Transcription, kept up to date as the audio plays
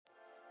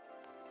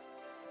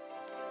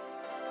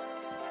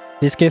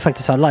Vi ska ju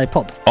faktiskt ha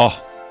livepodd. Ja,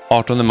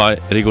 18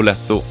 maj,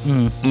 Rigoletto.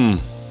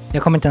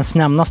 Jag kommer inte ens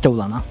nämna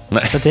stolarna.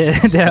 Nej. För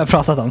det har jag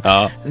pratat om.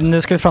 Ja.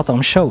 Nu ska vi prata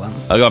om showen.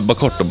 Ja, bara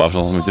kort då, bara för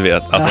de som inte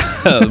vet.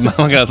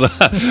 Man kan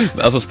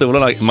alltså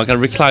stolarna, man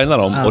kan reclina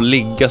dem och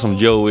ligga som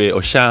Joey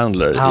och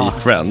Chandler i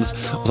Friends.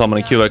 Och så har man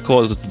en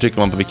QR-kod och så trycker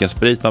man på vilken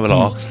sprit man vill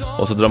ha.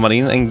 Och så drar man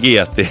in en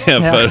GT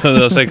för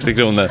 160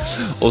 kronor.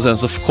 Och sen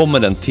så kommer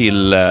den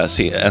till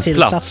ens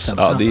plats.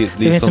 Ja, det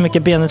finns så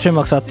mycket benutrymme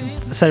också att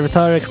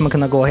servitörer kommer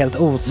kunna gå helt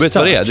ostört. Vet du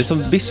vad det är? Det är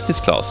som business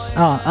class.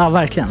 Ja,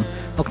 verkligen.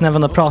 Och när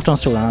man då pratar om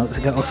stolarna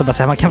så kan jag också bara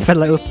säga att man kan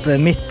fälla upp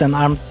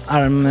mitten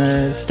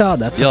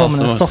armstödet så får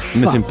man en soffa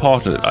med sin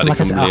partner. Ja, det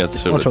kommer bli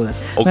helt otroligt.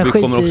 Och men vi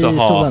kommer också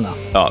stolarna.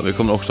 vi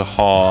kommer också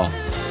ha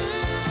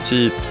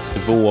typ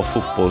 2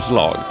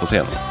 fotbollslag på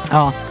scenen.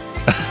 Ja.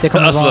 Det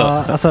kommer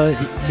vara, alltså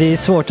det är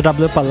svårt att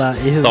rabbla upp alla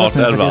i huvudet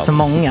nu för det är så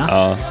många.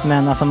 Ja.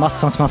 Men alltså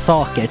Mattssons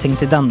massaker, tänk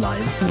till den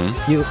live.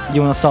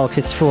 Jonas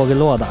Dahlqvists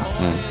frågelåda.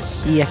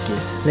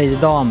 Ekis, Lady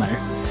Damer.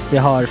 Vi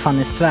har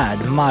Fanny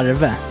Svärd,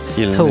 Marve,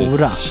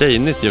 Tora.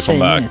 Tjejnytt gör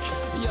comeback.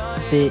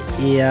 Det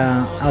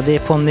är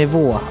på en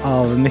nivå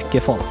av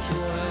mycket folk.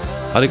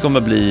 Ja, det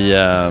kommer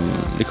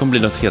bli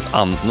något helt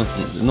annat.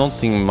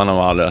 Någonting man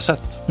har aldrig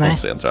sett på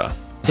scen, tror jag.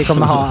 Vi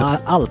kommer ha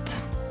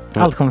allt.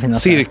 Allt kommer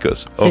finnas.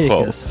 Cirkus.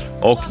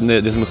 Och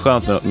det som är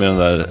skönt med de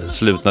där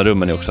slutna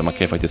rummen är också att man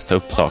kan ju faktiskt ta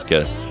upp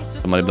saker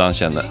som man ibland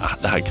känner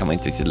det här kan man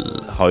inte riktigt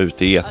ha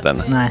ute i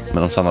etern. Nej.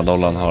 Men om Sanna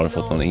Dollan har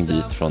fått någon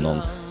invit från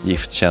någon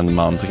giftkänd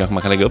man så kanske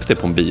man kan lägga upp det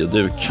på en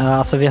bioduk. Ja,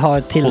 alltså vi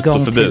har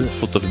tillgång till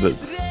fotoförbud.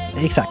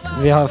 Exakt,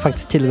 vi har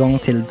faktiskt tillgång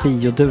till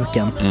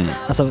bioduken.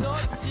 Alltså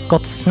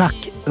gott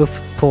snack upp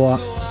på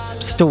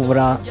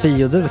stora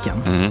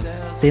bioduken.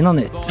 Det är något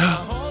nytt.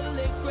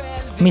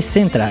 Missa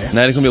inte det här.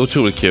 Nej, det kommer bli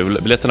otroligt kul.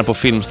 Biljetterna på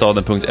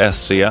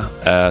filmstaden.se.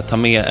 Ta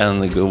med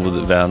en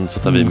god vän så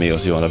tar vi med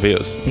oss Johan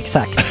Rabaeus.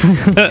 Exakt.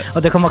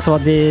 Och det kommer också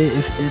vara det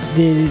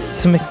är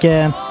så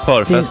mycket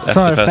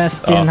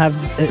förfest i den här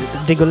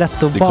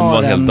Rigoletto-baren. Det kommer vara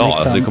en hel dag.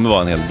 Liksom. Det kommer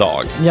vara en hel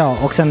dag. Ja,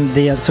 och sen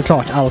det är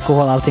såklart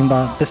alkohol, allting.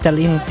 Bara beställ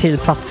in till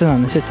platserna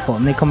ni sitter på.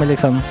 Ni kommer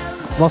liksom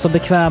vara så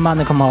bekväma,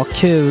 ni kommer ha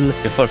kul.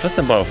 Är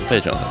förfesten bara för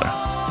Patreon eller?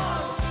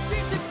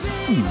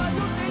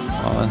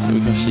 Ja,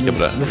 vi kan kika på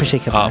det. Vi får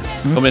kika på det.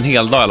 Det kommer en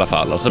hel dag i alla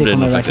fall. Och så blir det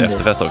någon slags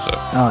efterfest också.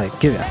 Ja,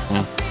 gud ja.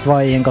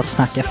 Vad är en gott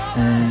snack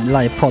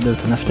livepodd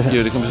utan efterfest?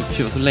 Gud, det kommer bli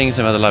kul. Så länge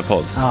sedan vi hade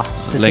livepodd. Ja,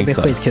 det ska bli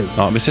skitkul.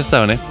 Ja, vi ses där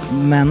hörni.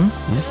 Men,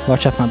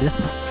 vart köper man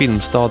biljetterna?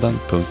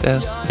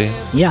 Filmstaden.se.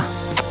 Ja,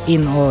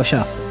 in och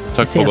köp.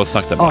 Tack på gott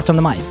snack där.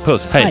 18 maj.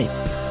 Puss, hej.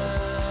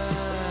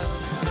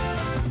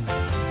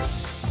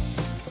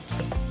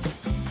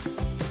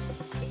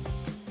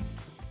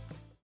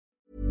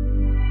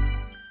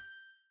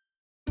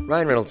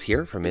 Ryan Reynolds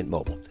here from Mint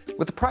Mobile.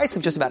 With the price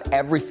of just about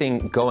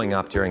everything going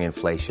up during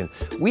inflation,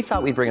 we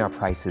thought we'd bring our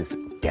prices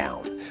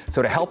down.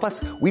 So to help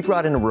us, we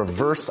brought in a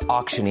reverse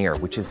auctioneer,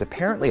 which is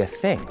apparently a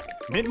thing.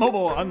 Mint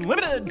Mobile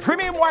Unlimited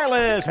Premium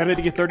Wireless. How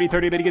to get 30,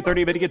 30, bit to get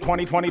 30, bit to get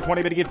 20, 20,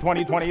 20, bit to get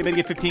 20, 20, bit to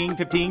get 15,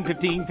 15,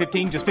 15,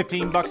 15, just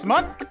 $15 a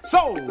month?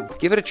 Sold!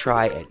 Give it a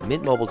try at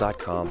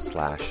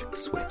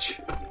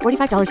mintmobile.com/switch.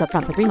 $45 up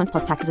front for 3 months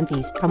plus taxes and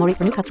fees. Promo rate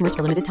for new customers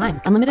for limited time.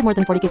 Unlimited more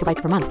than 40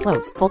 gigabytes per month.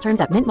 Slows full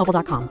terms at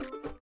mintmobile.com.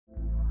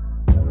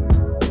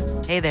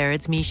 Hey there,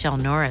 it's Michelle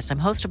Norris. I'm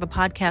host of a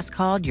podcast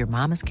called Your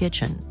Mama's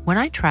Kitchen.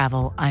 When I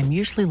travel, I'm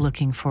usually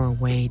looking for a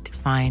way to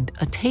find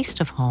a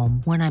taste of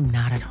home when I'm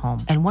not at home.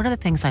 And one of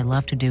the things I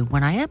love to do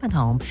when I am at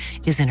home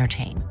is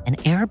entertain. And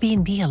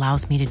Airbnb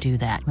allows me to do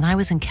that. When I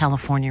was in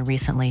California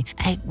recently,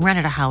 I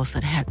rented a house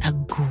that had a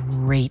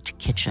great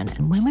kitchen.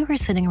 And when we were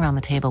sitting around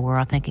the table, we were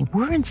all thinking,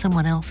 we're in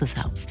someone else's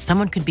house.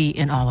 Someone could be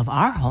in all of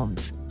our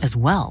homes as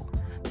well.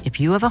 If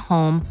you have a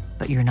home,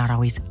 but you're not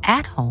always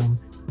at home,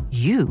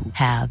 you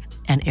have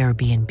an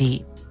Airbnb.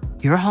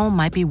 Your home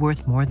might be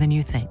worth more than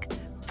you think.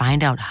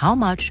 Find out how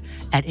much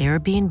at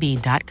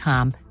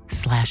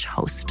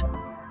airbnb.com/host.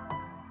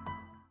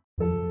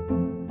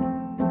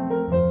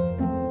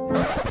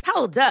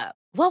 Hold up.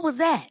 What was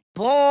that?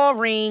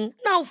 Boring.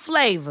 No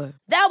flavor.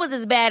 That was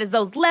as bad as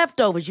those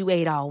leftovers you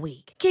ate all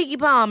week. Keke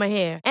Palmer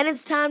here, and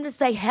it's time to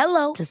say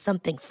hello to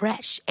something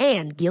fresh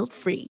and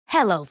guilt-free.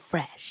 Hello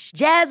Fresh.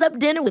 Jazz up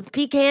dinner with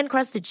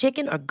pecan-crusted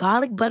chicken or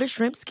garlic butter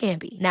shrimp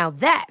scampi. Now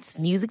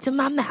that's music to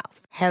my mouth.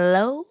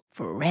 Hello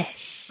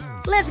Fresh.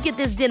 Let's get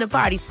this dinner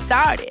party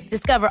started.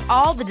 Discover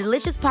all the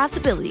delicious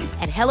possibilities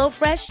at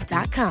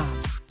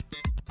hellofresh.com.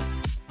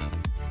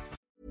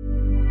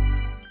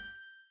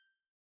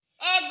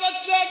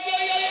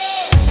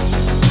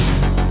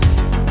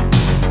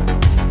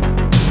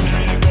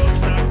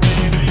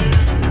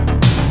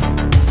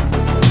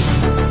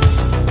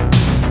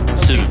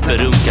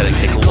 Superrunkare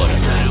Gregor.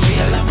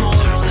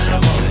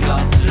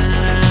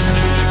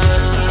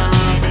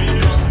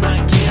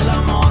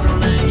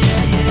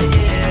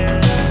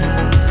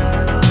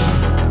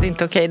 Det är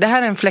inte okej. Det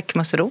här är en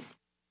fläckmussero.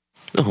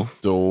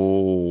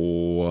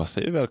 Då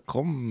säger vi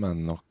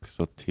välkommen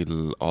också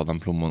till Adam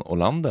Plommon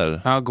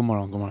Olander. Ja, god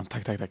morgon.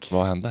 Tack.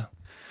 Vad hände?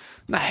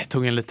 Nej,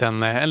 tog en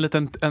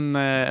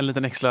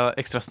liten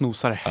extra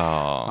snosare.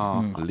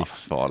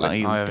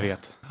 Livsfarligt. Ja, jag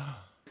vet.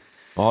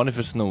 Vad har ni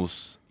för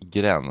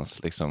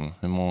snosgräns? Liksom?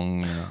 Hur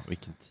många,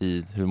 vilken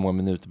tid, hur många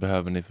minuter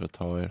behöver ni för att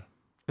ta er?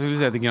 Jag skulle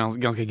säga att det är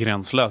ganska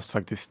gränslöst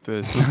faktiskt.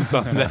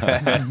 Snosande.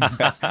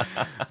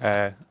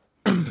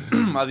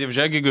 Alltså jag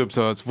försöker gå upp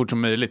så fort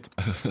som möjligt.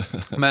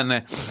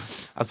 Men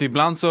alltså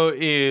ibland så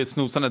är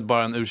snosandet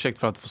bara en ursäkt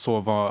för att få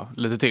sova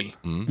lite till.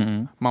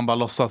 Man bara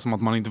låtsas som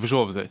att man inte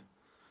försover sig.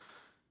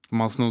 Om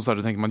man snosar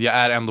då tänker man att jag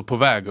är ändå på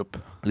väg upp.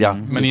 Ja,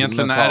 men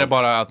egentligen är det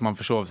bara att man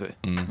försover sig.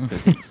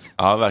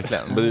 Ja,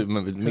 verkligen.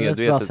 Det är ett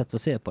bra sätt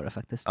att se på det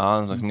faktiskt. Ja,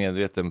 en slags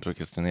medveten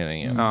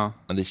prokrastinering. Ja.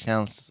 Men det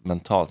känns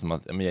mentalt som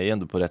att jag är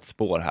ändå på rätt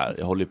spår här.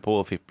 Jag håller på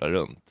att fippla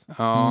runt.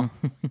 Ja.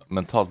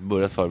 Mentalt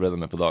börjat förbereda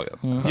mig på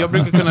dagen. Så jag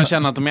brukar kunna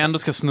känna att om jag ändå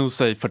ska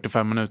snosa i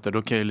 45 minuter,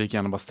 då kan jag ju lika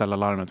gärna bara ställa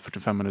larmet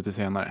 45 minuter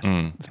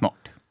senare. Smart.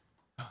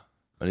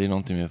 Men det är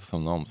någonting vi får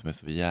somna om som är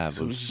så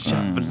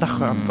jävla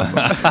skönt alltså.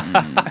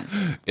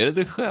 Är det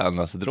den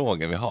skönaste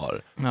drogen vi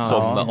har?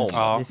 Somna om.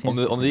 Ja.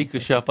 Om det gick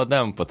att köpa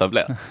den på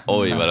tablett.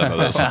 Oj vad den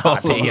hade.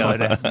 Det gör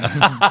det.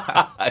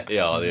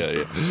 Ja, det gör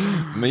det.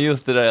 Men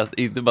just det där att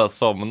inte bara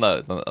somna,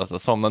 utan alltså,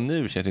 somna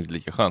nu känns inte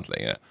lika skönt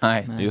längre.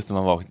 Nej. Just när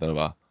man vaknar och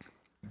bara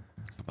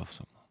jag bara får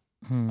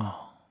somna.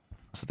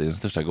 Alltså det är den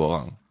största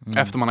gåvan.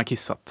 Efter man har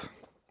kissat.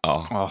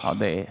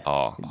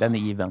 Ja, den är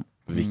given.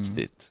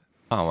 Viktigt.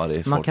 Fan vad det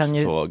är svårt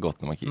att få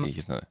gott när man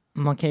kissar.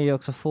 Man kan ju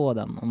också få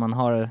den om man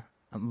har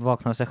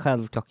vaknat av sig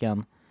själv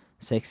klockan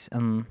 6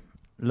 en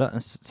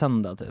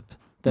söndag typ.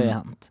 Det har ju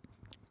hänt.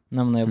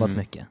 När man har jobbat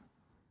mycket.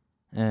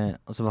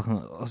 Och så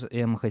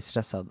är man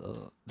skitstressad och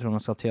tror man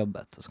ska till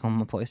jobbet. Och så kommer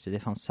man på, just det är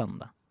fan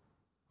söndag.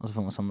 Och så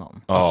får man somna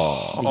om.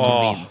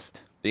 Vilken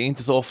vinst. Det är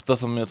inte så ofta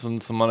som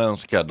man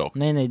önskar dock.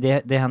 Nej,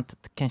 det har hänt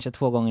kanske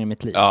 2 gånger i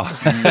mitt liv. Ja,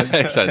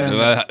 exakt. Men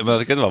det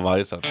ska inte vara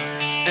varje söndag.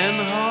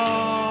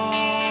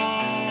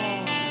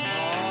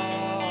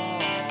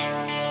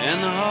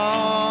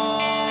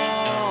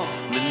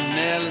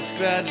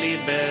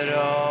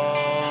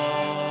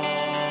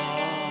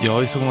 Jag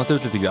har ju zonat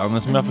ut lite grann,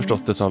 men som jag har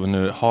förstått det så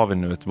har vi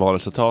nu ett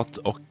valresultat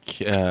och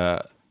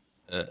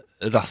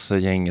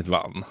Rasse-gänget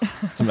vann,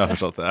 som jag har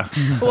förstått det.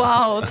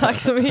 Wow, tack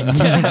så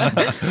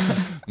mycket.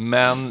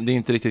 Men det är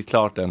inte riktigt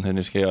klart än hur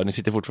ni ska göra. Ni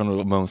sitter fortfarande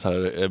och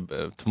mumsar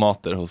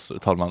tomater hos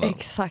talmannen.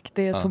 Exakt,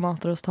 det är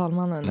tomater hos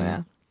talmannen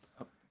nu.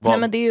 Nej,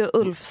 men det är ju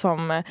Ulf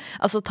som,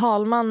 alltså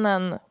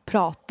talmannen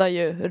pratar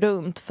ju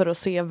runt för att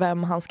se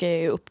vem han ska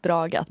ge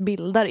uppdrag att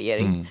bilda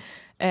regering.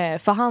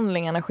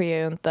 Förhandlingarna sker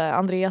ju inte,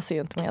 Andreas är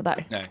ju inte med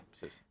där. Nej,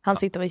 precis. Han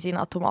sitter vid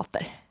sina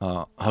tomater.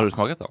 Ja. Har du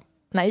smakat dem?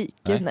 Nej,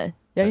 gud nej.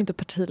 Jag är ju inte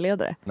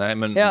partiledare. Nej,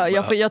 men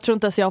jag tror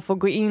inte ens jag får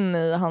gå in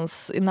i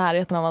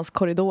närheten av hans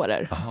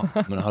korridorer. Aha,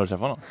 men har du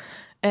träffat honom?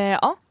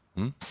 Ja.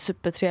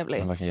 Supertrevlig.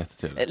 Han verkar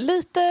jättetrevlig.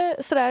 Lite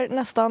sådär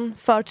nästan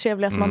för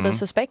trevlig att man blir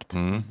suspekt.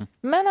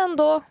 Men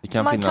ändå,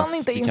 man kan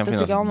inte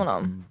tycka om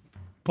honom.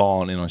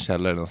 Barn i någon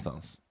källare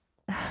någonstans.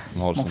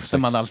 Måste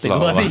man alltid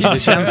gå dit? Det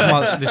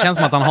känns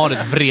som att han har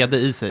ett vrede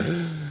i sig.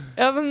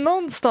 Ja, men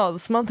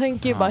någonstans. Man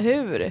tänker ju bara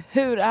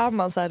hur är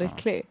man så här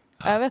rycklig?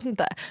 Jag vet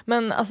inte.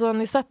 Men alltså, har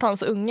ni sett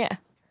hans unge?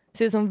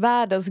 Ser ut som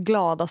världens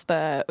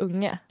gladaste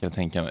unge. Jag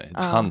tänker mig.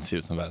 Han ser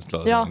ut som världens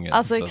gladaste unge. Ja,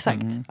 alltså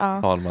exakt.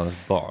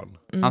 Talmannens barn.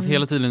 Han ser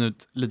hela tiden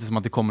ut lite som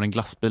att det kommer en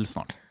glassbil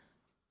snart.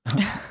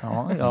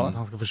 Ja.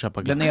 Han ska få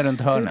köpa glass. Den är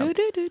runt hörnen.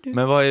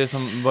 Men vad är det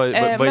som...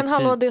 men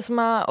hallå, det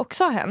som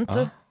också har hänt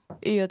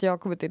är ju att jag har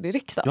kommit in i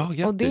riksdagen.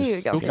 Ja, och det är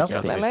ju ganska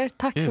kul, eller?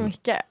 Tack så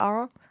mycket.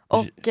 Ja.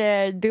 Och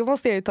det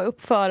måste jag ju ta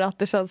upp för att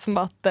det känns som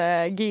att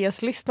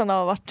GS-lyssnarna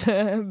har varit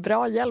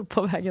bra hjälp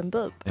på vägen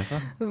dit.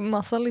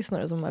 Massa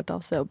lyssnare som har hört av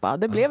sig och bara,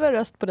 det blev en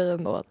röst på dig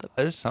ändå. Typ.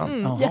 Är det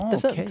sant?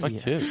 Jättefint.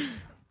 Vad kul.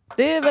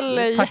 Det är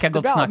väl tacka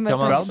jättebra.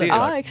 Gott snack.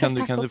 Ja,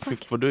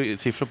 exakt, får du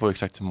siffror på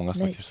exakt hur många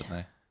som har kryssat?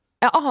 Nej.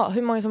 Jaha,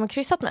 hur många som har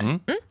kryssat mig?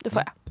 Det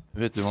får jag.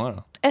 Vet du hur många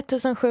då?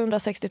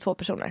 1762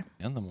 personer.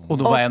 Och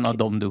då var en av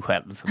dem du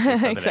själv som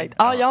exakt.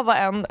 Ja, jag var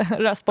en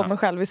röst på mig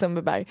själv i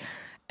Sundbyberg.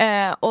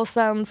 Och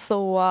sen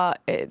så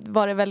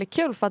var det väldigt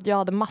kul för att jag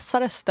hade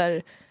massa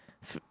röster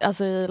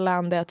alltså i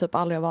län där jag typ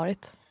aldrig har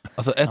varit.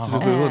 Alltså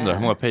 1700,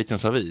 hur många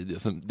patrons har vi?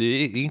 Alltså,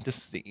 det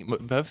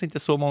behövs inte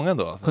så många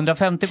då. Alltså.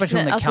 150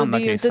 personer kan ha kryssat. Det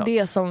är ju inte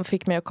det som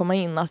fick mig att komma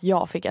in, att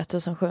jag fick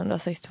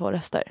 1762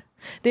 röster.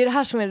 Det är det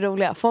här som är det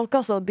roliga. Folk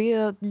alltså, det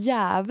är ett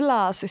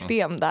jävla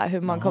system där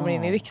hur man kommer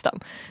in i riksdagen.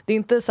 Det är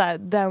inte så här,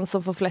 den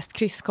som får flest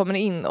kryss kommer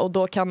in och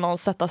då kan någon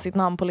sätta sitt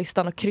namn på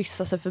listan och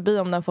kryssa sig förbi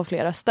om den får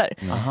fler röster.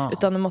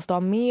 Utan du måste ha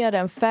mer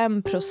än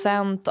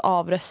 5%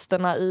 av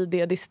rösterna i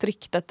det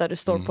distriktet där du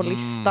står på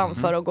listan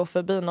för att gå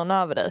förbi någon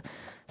över dig.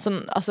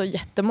 Så, alltså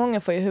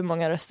jättemånga får ju hur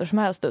många röster som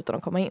helst utan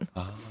att komma in.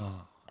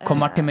 Kom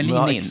Martin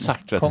Melin in?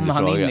 Kom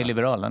han in i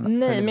Liberalerna?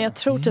 Nej, men jag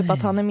tror typ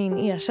att han är min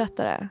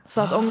ersättare.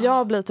 Så att om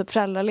jag blir typ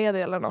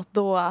föräldraledig eller något,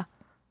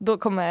 då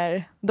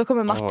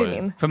kommer Martin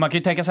in. För man kan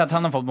ju tänka sig att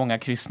han har fått många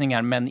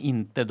kryssningar, men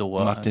inte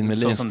då... Martin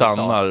Melin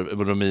stannar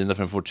på Romina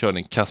för en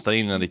fortkörning, kastar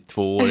in en i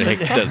 2 år i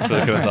häktet så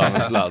det kan ta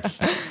hans plats.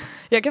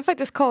 Jag kan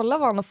faktiskt kolla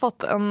vad han har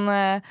fått.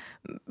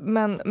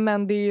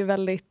 Men det är ju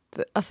väldigt...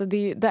 Alltså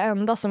det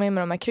enda som är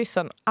med de här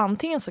kryssen,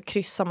 antingen så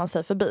kryssar man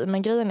sig förbi,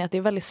 men grejen är att det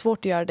är väldigt svårt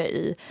att göra det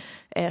i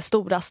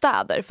stora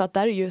städer, för att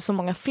där är ju så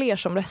många fler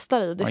som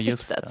röstar i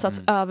distriktet, så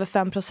att över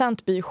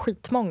 5% blir ju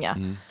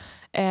skitmånga.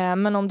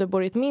 Men om du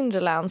bor i ett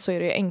mindre län så är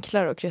det ju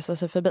enklare att kryssa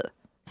sig förbi.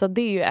 Så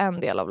det är ju en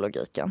del av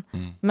logiken.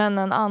 Men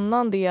en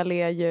annan del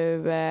är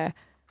ju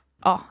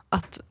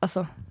att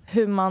alltså,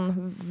 hur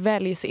man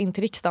väljer sig in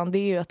till riksdagen, det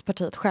är ju att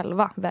partiet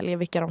själva väljer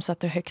vilka de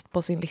sätter högt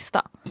på sin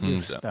lista.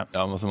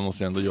 Ja, men man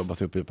måste ändå jobba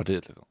sig upp i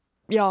partiet liksom.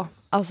 Ja,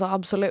 alltså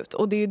absolut.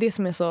 Och det är ju det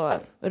som är så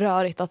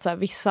rörigt att så här,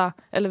 vissa,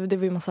 eller det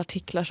var ju massa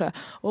artiklar så här,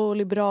 och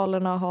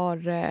Liberalerna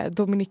har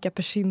Dominika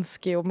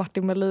Persinski och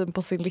Martin Melin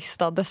på sin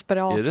lista,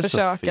 desperat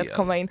försök att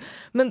komma in.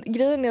 Men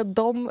grejen är att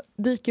de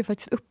dyker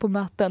faktiskt upp på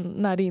möten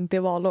när det inte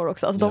är valår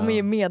också. Alltså de är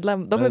ju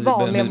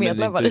vanliga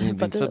medlemmar i partiet.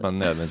 Det är inte så att man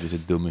nödvändigtvis är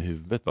dum i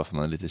huvudet bara för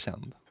man är lite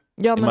känd.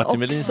 Ja, men Martin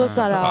Melin också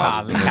så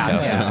här...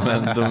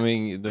 Men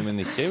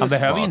Dominika är han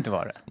behöver ju inte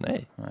vara det.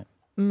 Nej.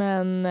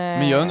 Men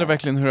jag undrar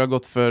verkligen hur det har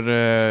gått för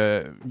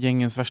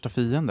gängens värsta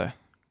fiende.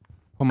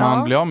 Kommer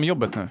han bli av med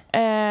jobbet nu?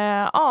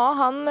 Ja,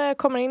 han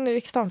kommer in i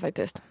riksdagen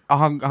faktiskt.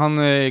 Han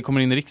kommer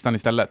in i riksdagen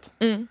istället?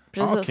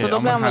 Precis, okay, så då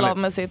blir han väl av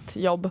med sitt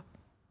jobb.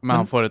 Men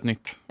han får ett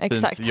nytt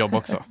fint jobb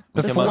också.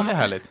 Men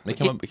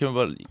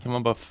kan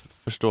man bara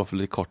förstå för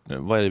lite kort nu,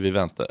 vad är det vi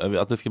väntar?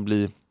 Att det ska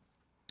bli...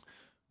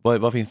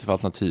 Vad finns det för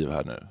alternativ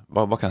här nu?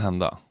 Vad kan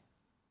hända?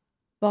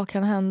 Vad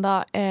kan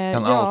hända?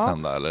 Kan allt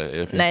hända?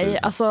 Eller nej,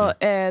 alltså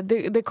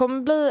det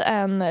kommer bli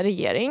en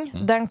regering.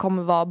 Den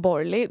kommer vara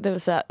borgerlig, det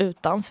vill säga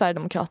utan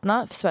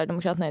Sverigedemokraterna. För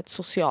Sverigedemokraterna är ett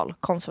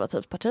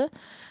socialkonservativt parti.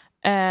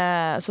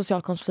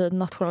 Socialkonservativt,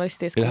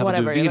 nationalistiskt, är det här vad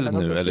du vill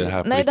nu? Eller är det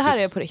här nej, det här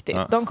är på riktigt.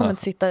 De kommer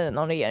inte sitta i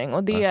någon regering.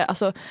 Och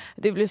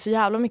det blir så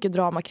jävla mycket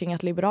drama kring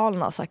att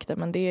Liberalerna har sagt det.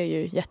 Men det är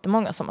ju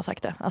jättemånga som har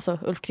sagt det. Alltså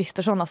Ulf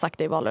Kristersson har sagt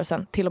det i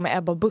valrörelsen. Till och med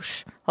Ebba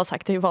Busch har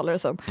sagt det i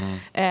valrörelsen.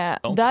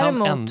 De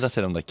kan ändra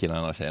sig, de där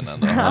killarna och tjejerna.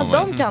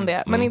 De kan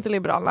det, men inte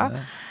Liberalerna.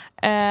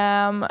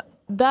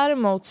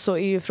 Däremot så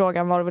är ju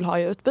frågan vad du vill ha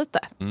i utbyte.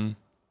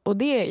 Och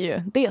det är ju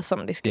det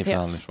som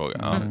diskuteras. Det är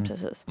förhandlingsfråga.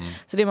 Precis.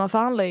 Så det man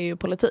förhandlar är ju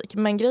politik.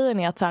 Men grejen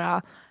är att så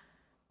här,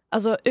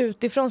 alltså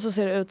utifrån så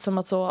ser det ut som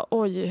att så,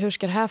 oj, hur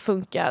ska det här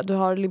funka? Du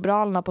har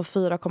Liberalerna på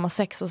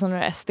 4,6 och sen är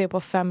det SD på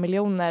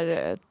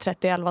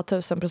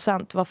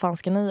 5,030,000%. Vad fan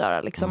ska ni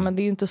göra liksom? Men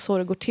det är ju inte så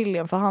det går till i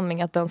en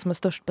förhandling, att den som är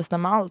störst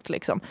bestämmer allt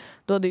liksom.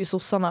 Då hade ju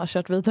sossarna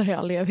kört vidare i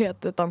all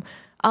evighet, utan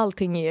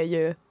allting är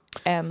ju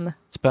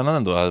spännande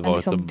ändå hade varit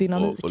liksom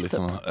dynamik, och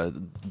liksom, typ.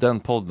 Den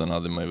podden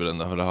hade man ju väl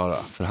ändå velat höra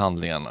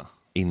förhandlingarna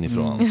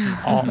inifrån.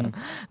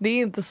 Det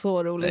är inte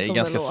så roligt. Det är som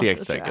ganska det segt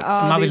låter, säkert.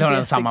 Man vill höra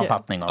en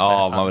sammanfattning av det.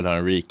 Ja, man vill ha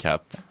en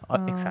recap.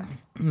 Exakt.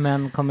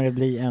 Men kommer det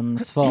bli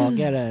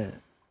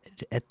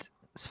ett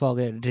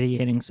svagare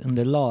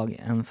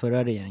regeringsunderlag än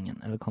förra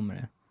regeringen? Eller kommer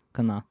det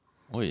kunna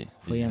få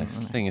igenom?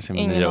 Länge sedan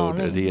nya ord,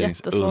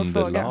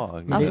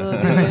 regeringsunderlag. Alltså, det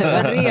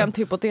är rent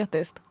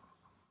hypotetiskt.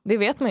 Det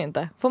vet man ju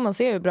inte. Får man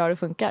se hur bra det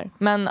funkar.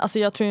 Men alltså,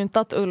 jag tror ju inte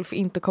att Ulf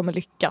inte kommer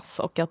lyckas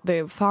och att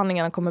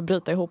förhandlingarna kommer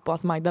bryta ihop och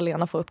att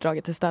Magdalena får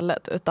uppdraget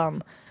istället.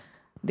 Utan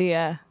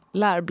det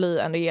lär bli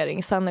en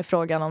regering. Sen är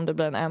frågan om det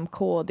blir en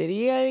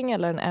MKD-regering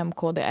eller en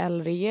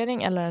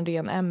MKDL-regering eller en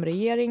ren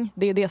M-regering.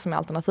 Det är det som är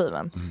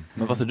alternativen.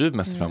 Men vad ser du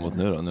mest fram emot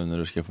nu då? Nu när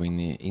du ska få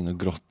in och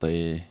grotta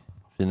i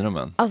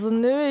finrummen? Alltså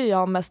nu är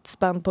jag mest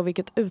spänd på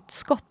vilket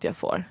utskott jag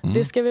får.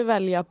 Det ska vi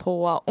välja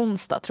på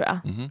onsdag, tror jag.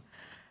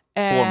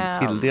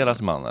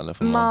 Tilldelas man eller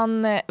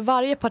får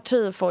varje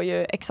parti får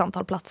ju x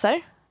antal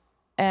platser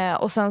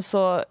och sen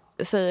så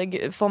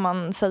får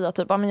man säga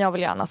typ, men jag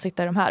vill gärna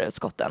sitta i de här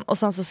utskotten, och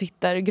sen så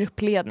sitter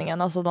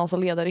gruppledningen, alltså de som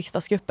leder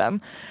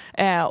riksdagsgruppen,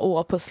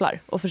 och pusslar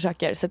och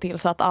försöker se till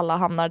så att alla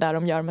hamnar där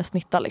de gör mest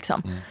nytta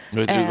liksom.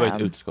 Vad är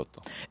ett utskott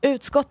då?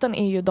 Utskotten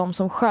är ju de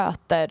som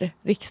sköter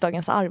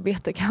riksdagens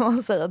arbete, kan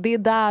man säga. Det är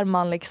där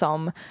man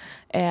liksom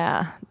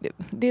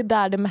det är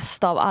där det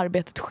mesta av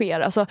arbetet sker.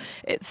 Alltså,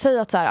 säg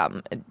att så här,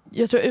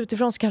 jag tror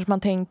utifrån så kanske man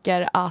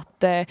tänker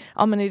att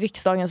men i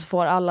riksdagen så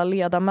får alla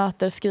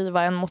ledamöter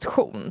skriva en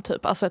motion,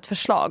 typ, alltså ett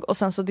förslag, och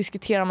sen så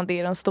diskuterar man det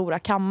i den stora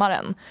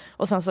kammaren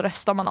och sen så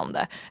röstar man om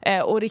det.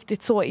 Och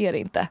riktigt så är det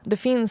inte. Det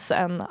finns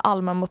en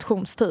allmän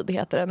motionstid,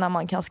 heter det, när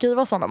man kan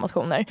skriva sådana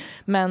motioner,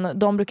 men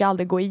de brukar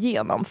aldrig gå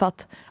igenom, för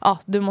att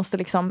du måste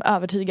liksom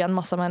övertyga en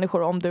massa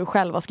människor om du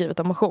själv har skrivit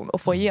en motion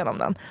och få igenom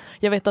den.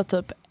 Jag vet att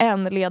typ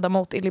en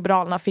ledamot i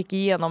Liberalerna fick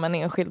igenom en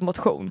enskild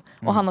motion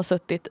och han har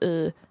suttit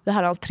i, det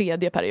här är hans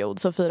 3:e period,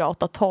 så 4,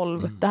 8,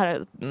 12 det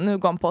här, nu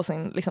går han på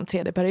sin liksom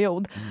 3:e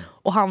period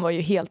och han var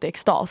ju helt i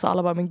extas, och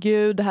alla bara, men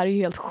gud, det här är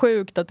ju helt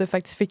sjukt att du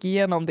faktiskt fick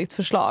igenom ditt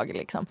förslag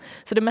liksom.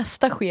 Så det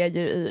mesta sker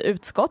ju i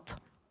utskott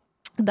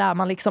där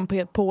man liksom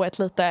på ett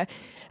lite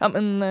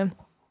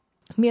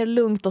mer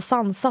lugnt och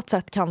sansat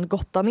sätt kan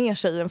gotta ner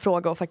sig i en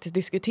fråga och faktiskt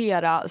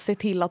diskutera, se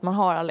till att man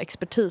har all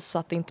expertis så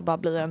att det inte bara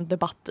blir en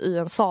debatt i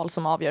en sal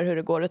som avgör hur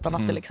det går, utan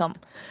att det liksom,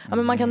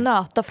 men man kan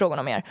nöta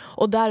frågorna mer.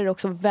 Och där är det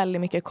också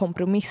väldigt mycket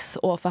kompromiss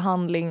och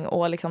förhandling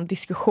och liksom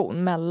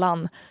diskussion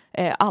mellan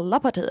alla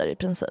partier i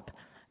princip.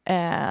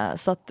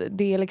 Så att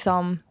det är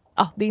liksom,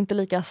 det är inte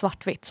lika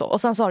svartvitt så.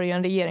 Och sen så har du ju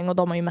en regering och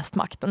de har ju mest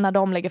makt. När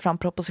de lägger fram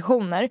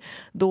propositioner,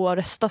 då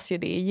röstas ju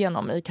det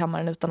igenom i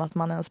kammaren utan att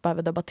man ens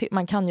behöver debattera.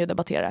 Man kan ju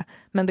debattera,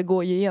 men det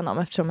går ju igenom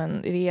eftersom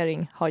en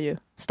regering har ju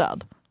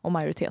stöd och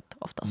majoritet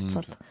oftast. Så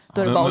att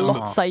då är det bara att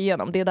lotsa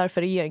igenom. Det är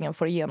därför regeringen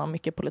får igenom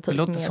mycket politik. Det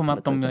låter som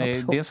att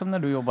det är som när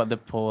du jobbade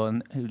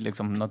på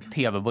liksom, något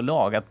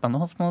tv-bolag. Att man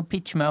har små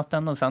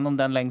pitchmöten och sen om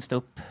den längst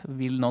upp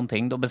vill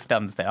någonting, då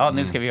bestäms det.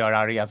 Nu ska vi göra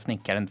Arga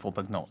snickaren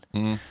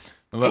 2.0.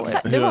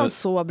 Exakt, det var en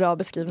så bra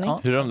beskrivning. Ja.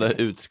 Hur är de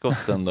där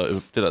utskotten då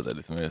uppdelade?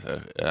 Liksom, är det så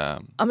här,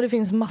 Ja, men det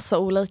finns massa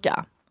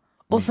olika.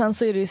 Och sen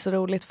så är det ju så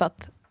roligt för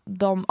att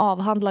de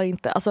avhandlar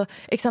inte, alltså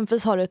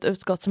exempelvis har du ett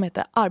utskott som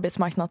heter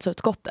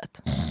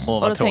arbetsmarknadsutskottet.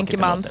 Och då tänker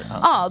man,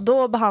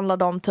 då behandlar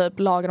de typ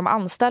lagar om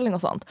anställning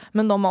och sånt.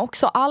 Men de har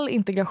också all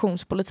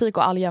integrationspolitik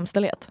och all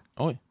jämställdhet.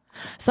 Oj.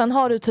 Sen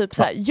har du typ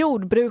så här,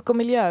 jordbruk- och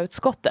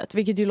miljöutskottet,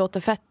 vilket ju låter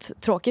fett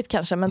tråkigt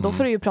kanske, men då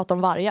får du ju prata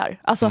om vargar.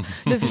 Alltså,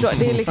 du förstår,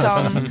 det är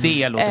liksom...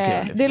 det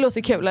låter kul. Det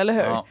låter kul, eller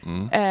hur? Ja.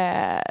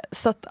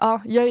 Så att,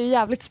 jag är ju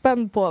jävligt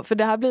spänd på, för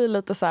det här blir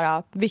lite så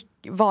här,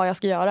 vad jag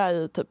ska göra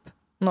i typ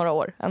några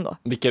år ändå.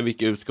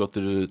 Vilka utskott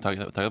är du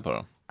taggad på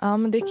då? Ja,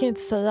 men det kan jag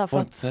inte säga. För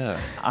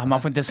att...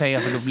 man får inte säga,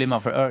 för då blir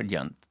man för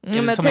urgent.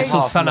 Men som i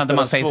sossarna där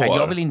man säger så här,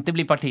 jag vill inte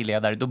bli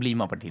partiledare, då blir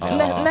man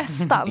partiledare.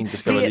 Nästan.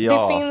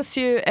 Det finns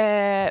ju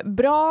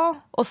bra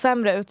och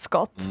sämre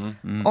utskott.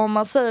 Om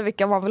man säger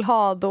vilka man vill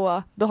ha,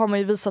 då har man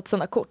ju visat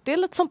sina kort. Det är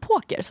lite som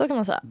poker, så kan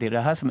man säga. Det är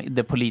det här som är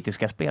det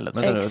politiska spelet.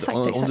 Exakt.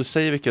 Om du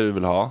säger vilka du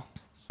vill ha,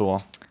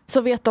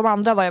 så vet de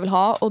andra vad jag vill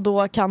ha, och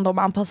då kan de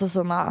anpassa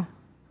sina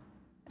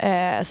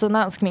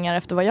önskningar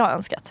efter vad jag har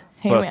önskat.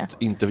 Häng för med.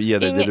 Att inte ge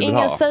dig det du vill ingen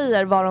ha.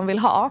 säger vad de vill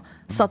ha,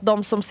 så att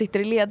de som sitter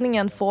i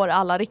ledningen får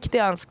alla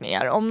riktiga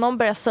önskningar. Om någon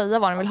börjar säga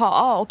vad de vill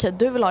ha, okej,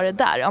 du vill ha det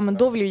där, men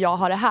då vill ju jag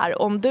ha det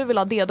här. Om du vill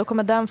ha det, då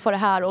kommer den få det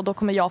här och då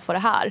kommer jag få det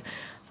här.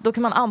 Så då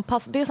kan man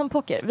anpassa, det är som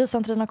poker, visa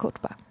inte dina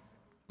kort bara.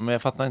 Men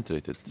jag fattar inte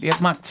riktigt. Det är ett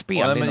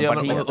maktspel inom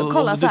partiet.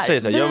 Kolla, du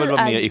säger så här, jag vill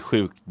vara med i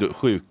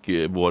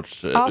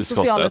sjukvårdsutskottet. Ja,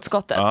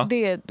 socialutskottet. Ja.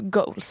 Det är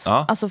goals.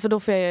 Ja. Alltså, för då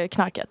får jag ju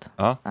knarket.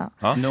 Ja.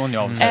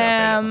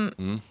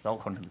 Bra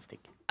journalistik.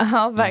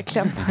 Ja,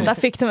 verkligen. Där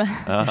fick du mig.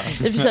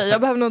 I och för sig,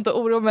 jag behöver nog inte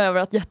oroa mig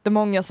över att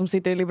jättemånga som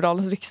sitter i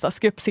Liberalernas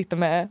riksdagsgrupp sitter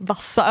med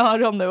vassa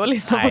öron nu och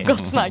lyssnar på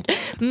gott snack.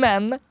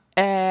 Men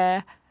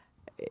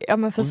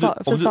men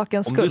för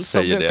sakens skull så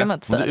brukar man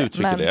inte säga det.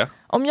 Men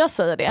om jag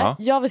säger det,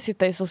 jag vill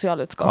sitta i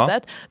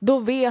socialutskottet, då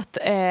vet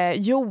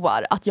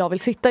Joar att jag vill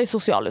sitta i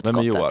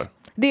socialutskottet. Vem är Joar?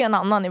 Det är en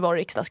annan i vår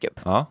riksdagsgrupp.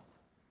 Ja.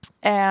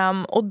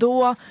 Och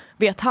då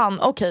vet han,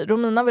 okej,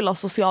 Romina vill ha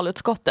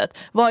socialutskottet.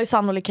 Vad är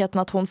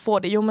sannolikheten att hon får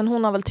det? Jo, men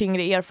hon har väl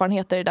tyngre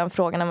erfarenheter i den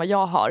frågan än vad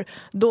jag har.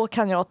 Då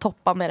kan jag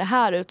toppa med det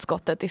här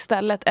utskottet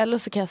istället. Eller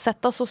så kan jag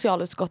sätta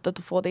socialutskottet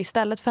och få det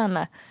istället för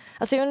henne.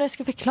 Alltså, jag undrar hur jag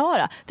ska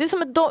förklara. Det är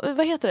som ett,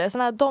 vad heter det?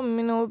 Såna här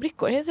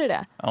dominobrickor, heter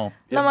det? Ja.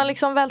 När man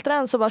liksom välter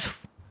en så bara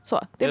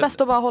så. Det är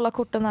bäst att bara hålla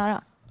korten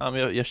nära. Ja,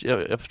 men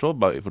jag förstår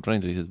bara fortfarande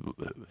inte riktigt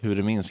hur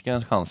det minskar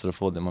ens chanser att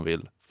få det man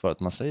vill för att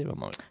man säger vad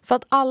man vill. För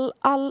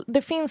att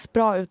det finns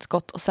bra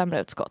utskott och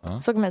sämre utskott.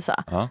 Så kan man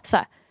säga. Så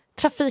här,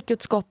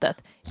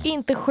 trafikutskottet,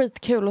 inte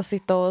skitkul att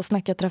sitta och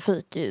snacka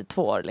trafik i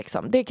 2 år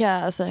liksom. Det kan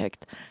jag säga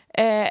högt.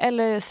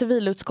 Eller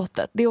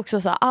civilutskottet. Det är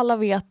också så här, alla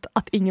vet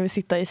att ingen vill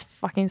sitta i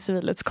fucking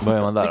civilutskottet. Vad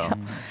gör man där då?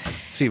 Liksom.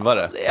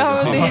 Sivare? Ja,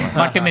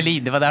 Martin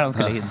Melin, det var där han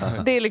skulle in.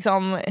 Det är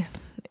liksom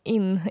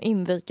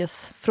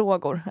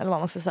inrikesfrågor, eller vad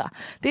man ska säga.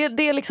 Det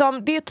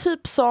är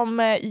typ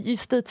som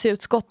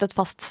justitieutskottet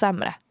fast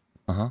sämre.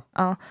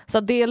 Ja, så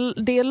det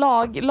är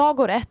lag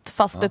och rätt,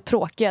 fast det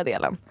tråkiga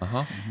delen.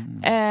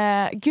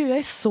 Gud, jag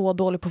är så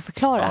dålig på att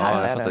förklara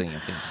här. Jag fattar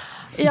ingenting.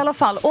 I alla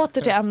fall,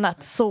 åter till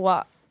ämnet,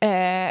 så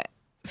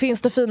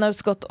finns det fina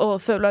utskott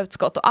och fula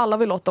utskott, och alla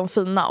vill åt de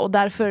fina, och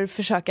därför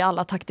försöker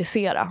alla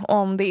taktisera. Och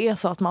om det är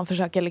så att man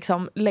försöker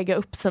liksom lägga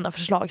upp sina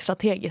förslag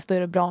strategiskt, då är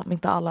det bra om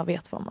inte alla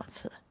vet vad man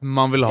säger.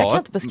 Man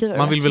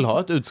vill väl ha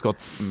ett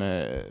utskott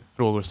med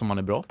frågor som man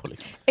är bra på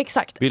liksom.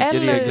 Exakt. Vilka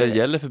regler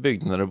gäller för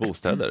byggnader och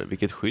bostäder?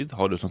 Vilket skydd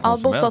har du som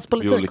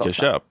konsument vid olika också.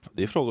 Köp?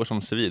 Det är frågor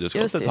som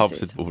civilutskottet har på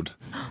sitt bord.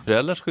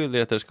 Föräldrars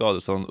skyldigheter,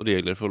 skadestånd och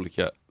regler för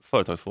olika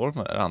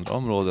företagsformer är andra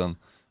områden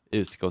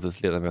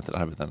utskottets ledamöter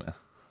arbetar med.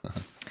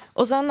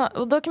 Och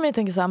då kan man ju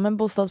tänka så här, men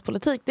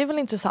bostadspolitik, det är väl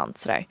intressant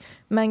sådär.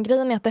 Men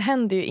grejen är att det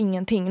händer ju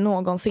ingenting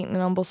någonsin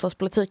inom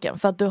bostadspolitiken.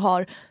 För att du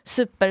har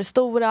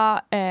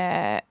superstora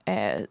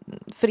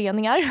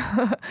föreningar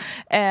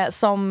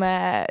som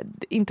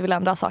inte vill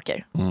ändra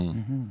saker.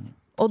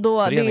 Och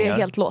då, det är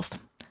helt låst.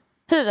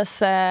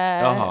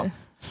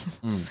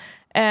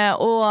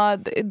 Och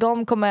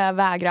de kommer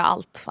vägra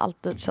allt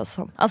det känns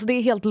som. Alltså det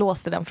är helt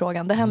låst i den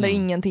frågan. Det händer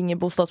ingenting i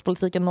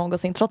bostadspolitiken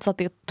någonsin, trots att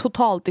det är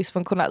totalt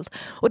dysfunktionellt.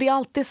 Och det är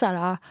alltid så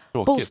här,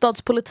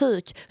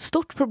 bostadspolitik,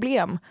 stort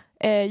problem.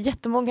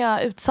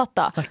 Jättemånga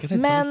utsatta.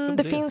 Men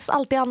det finns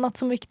alltid annat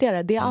som är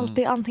viktigare. Det är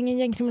alltid antingen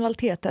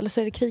gängkriminalitet eller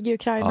så är det krig i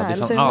Ukraina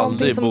eller så är det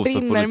någonting som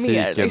brinner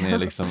mer.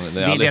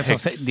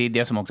 Det är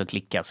det som också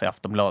klickas i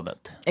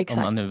Aftonbladet. Exakt.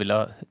 Om man nu vill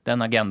ha,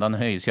 den agendan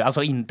höjs ju.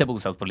 Alltså inte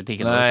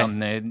bostadspolitiken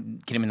utan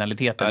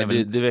kriminaliteten.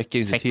 Det väcker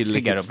inte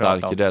tillräckligt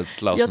stark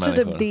rädsla hos jag tror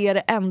människor. att det är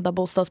det enda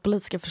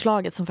bostadspolitiska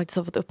förslaget som faktiskt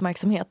har fått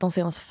uppmärksamhet de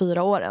senaste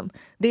 4 åren.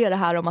 Det är det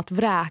här om att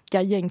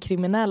vräka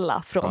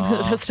gängkriminella från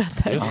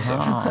hyresrätter.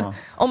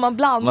 Om man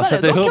blandar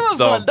då kan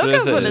man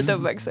få lite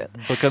uppmärksamhet.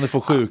 Då kan du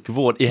få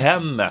sjukvård i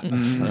hemmet.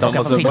 De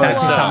kan få sitta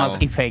tillsammans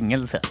i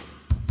fängelse.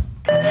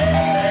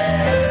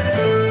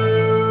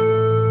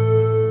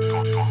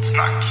 Gott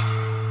snack.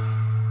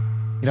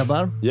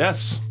 Grabbar.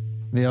 Yes.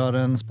 Vi har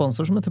en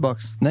sponsor som är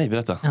tillbaks. Nej,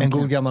 berätta. En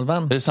god gammal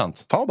vän. Är det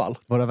sant? Fabal.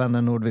 Våra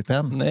vänner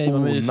NordVPN. Nej,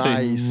 vad mysigt.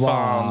 Nice.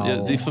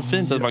 Fan. Det är så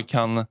fint att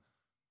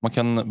man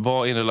kan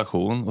vara i en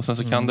relation och sen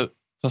så kan det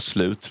ta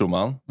slut, tror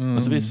man.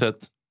 Men så visar det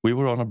att we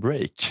were on a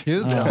break.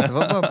 Gud, det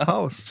var bara en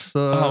paus. Så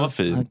vad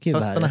fint.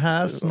 Hösten är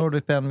här, så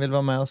NordVPN vill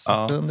vara med oss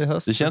en stund i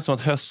höst. Det känns som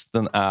att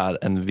hösten är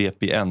en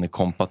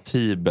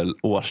VPN-kompatibel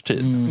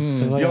årstid.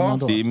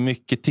 Det är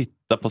mycket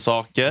titta på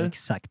saker,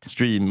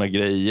 streama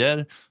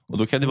grejer. Och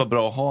då kan det vara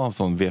bra att ha en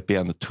sån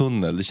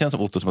VPN-tunnel. Det känns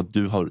som, Otto, som att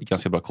du har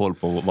ganska bra koll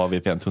på vad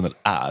VPN-tunnel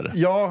är.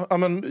 Ja,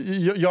 men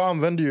jag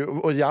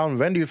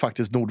använder ju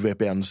faktiskt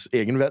NordVPNs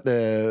egen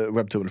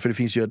webbtunnel. För det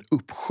finns ju en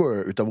uppsjö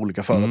utav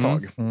olika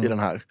företag i den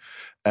här.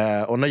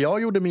 Och när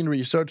jag gjorde min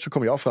research så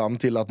kom jag fram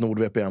till att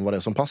NordVPN var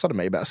det som passade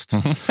mig bäst.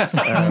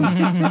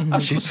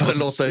 Shit, vad det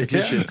låter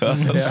klyschigt.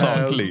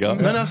 Sakliga.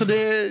 Men alltså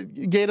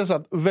grejen är så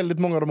att väldigt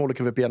många av de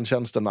olika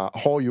VPN-tjänsterna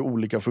har ju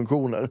olika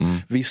funktioner.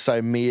 Vissa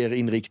är mer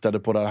inriktade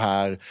på det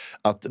här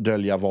att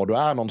dölja var du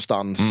är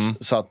någonstans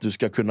så att du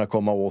ska kunna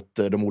komma åt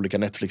de olika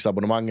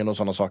Netflix-abonnemangen och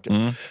sådana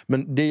saker.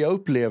 Men det jag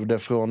upplevde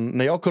från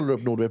när jag kollade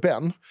upp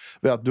NordVPN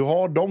var att du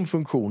har de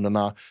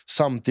funktionerna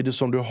samtidigt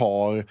som du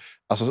har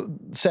alltså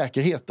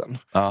säkerheten.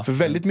 För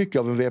väldigt mycket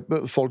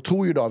av folk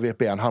tror ju idag att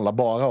VPN handlar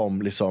bara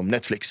om liksom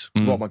Netflix,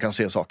 var man kan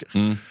se saker.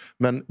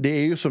 Men det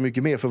är ju så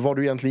mycket mer, för vad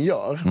du egentligen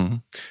gör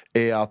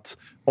är att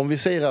om vi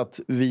säger att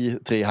vi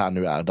 3 här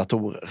nu är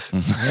datorer.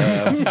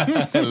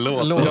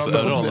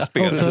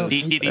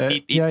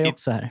 Jag är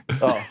också här.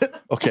 Ja,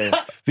 okej.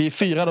 Vi är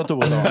 4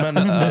 datorer då, men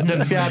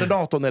den 4:e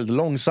datorn är lite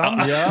långsam.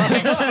 Han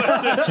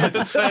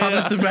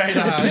är inte med i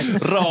det här.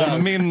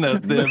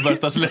 Ramminnet börjar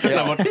ta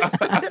slut bort.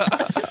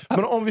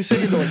 Men om vi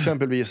säger då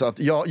exempelvis att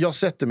jag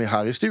sätter mig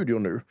här i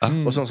studion nu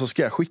och sen så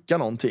ska jag skicka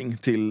någonting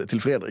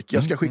till Fredrik.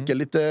 Jag ska skicka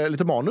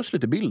lite manus,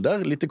 lite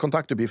bilder, lite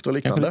kontaktuppgifter och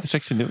liknande. Lite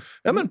sexy news.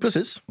 Ja, men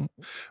precis.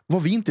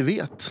 Vad vi inte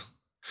vet,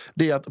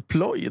 det är att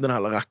Ploy, den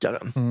här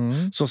rackaren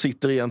som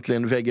sitter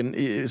egentligen väggen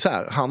så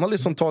här, han har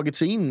liksom tagit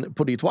sig in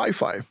på ditt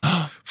wifi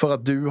för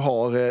att du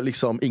har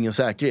liksom ingen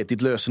säkerhet,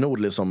 ditt lösenord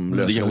liksom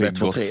lösenord 1,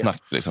 2, 3.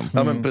 Snack, liksom.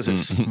 Ja, men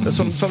precis.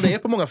 Som det är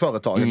på många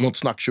företag, Gott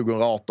snack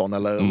 2018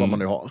 eller vad man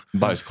nu har.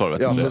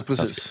 Bajskorv. Ja,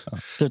 precis.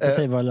 Sluta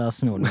säga våra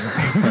lösenord.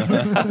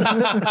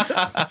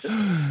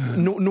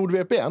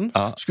 NordVPN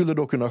skulle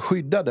då kunna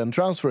skydda den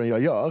transferen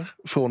jag gör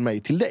från mig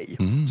till dig.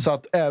 Så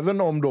att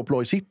även om då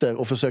Ploy sitter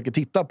och försöker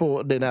titta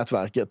på det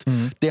nätverket,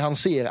 det han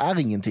ser är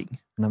ingenting.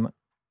 Nämen.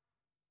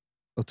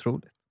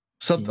 Otroligt.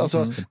 Så att,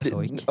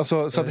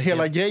 så att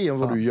hela grejen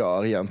vad du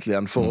gör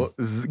egentligen för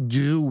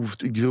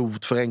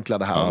grovt förenkla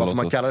det här, varför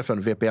man kallar det för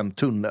en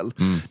VPN-tunnel,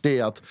 det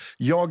är att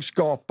jag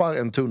skapar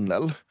en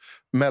tunnel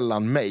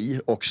mellan mig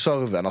och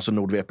servern, alltså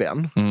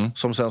NordVPN,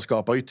 som sen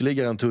skapar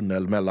ytterligare en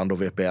tunnel mellan då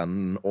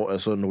VPN och,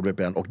 alltså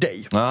NordVPN och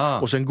dig.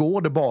 Och sen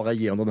går det bara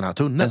genom den här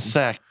tunneln. En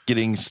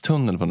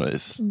säkringstunnel på något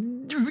vis.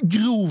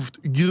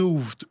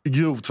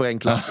 Grovt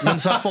förenklat. Men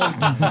så att folk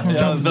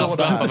kan stå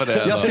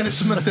där. Jag ska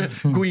liksom inte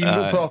gå in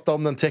och prata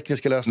om den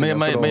tekniska lösningen.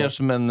 Men man gör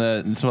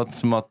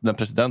som att när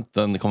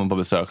presidenten kommer på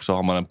besök så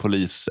har man en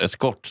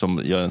poliseskort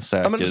som gör en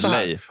säker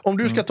lej. Om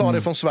du ska ta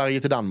dig från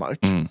Sverige till Danmark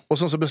och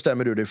sen så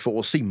bestämmer du dig för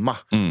att simma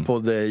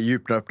på det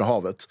djupa öppna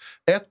havet.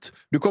 1,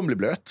 du kommer bli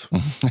blöt.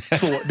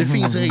 2, det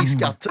finns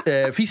risk att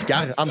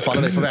fiskar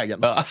anfaller dig på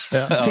vägen.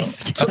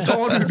 Fisk. Så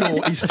tar du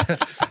då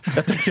istället,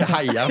 jag tänkte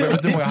hajar, men jag vet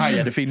inte hur många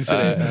hajar det finns i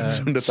det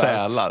sundet där.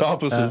 Sälar. Ja,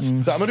 precis.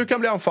 Så, men du kan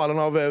bli anfallen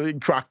av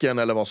kraken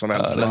eller vad som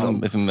helst.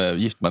 Liksom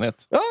giftmanet.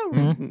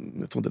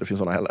 Jag tror inte det finns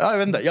såna heller. Jag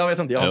vet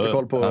inte, jag har inte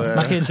koll på.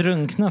 Man kan ju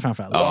drunkna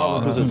framförallt.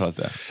 Ja, precis.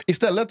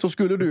 Istället så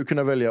skulle du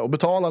kunna välja att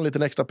betala en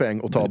liten extra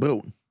peng och ta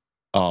bron.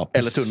 Ja,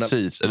 eller tunneln.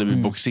 Precis, eller bli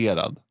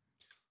boxerad.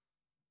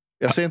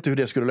 Jag ser inte hur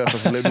det skulle lösa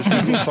problem. Du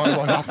skulle fortfarande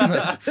vara i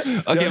vattnet.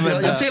 Jag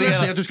ser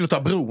nästan att du skulle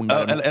ta bron.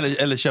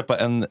 Eller köpa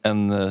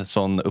en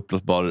sån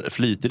upplösbar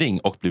flytring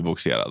och bli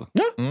boxerad.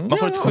 Man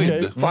får ett skydd.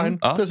 Okay, fine.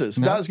 Precis.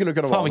 Där skulle det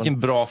kunna vara. Vilken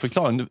bra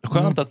förklaring.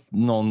 Skönt att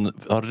någon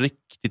har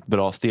riktigt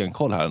bra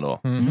stenkoll här ändå.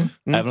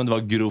 Även om det var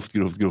grovt.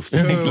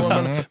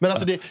 Men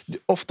alltså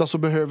ofta så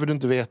behöver du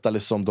inte veta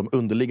liksom de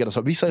underliggande.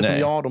 Så vissa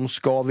är som de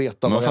ska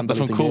veta varenda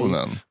liten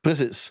funktionen.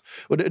 Precis.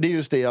 Och det är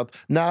just det att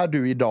när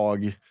du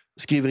idag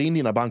skriver in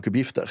dina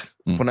bankuppgifter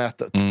på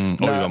nätet. Oj,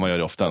 vad man gör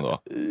det ofta ändå.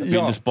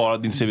 Vill du spara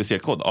din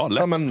CVC-kod?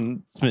 Lätt.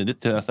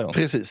 Smidigt till nästa gång.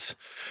 Precis.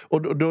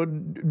 Och då,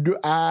 du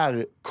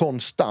är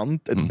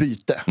konstant ett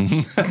byte.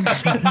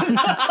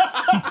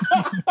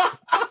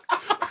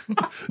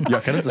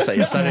 Jag kan inte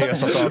säga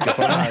seriösa saker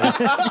på den här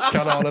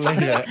kanalen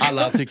längre.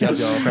 Alla tycker att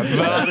jag skämtar.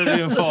 Världen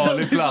är en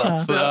farlig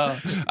plats. Det är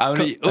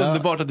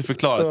underbart att du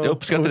förklarar. Jag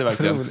uppskattar det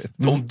verkligen.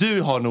 Om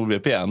du har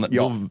NordVPN,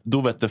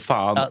 då vet du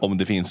fan om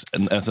det finns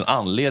en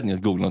anledning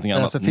att googla någonting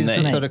annat. Så finns det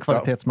en större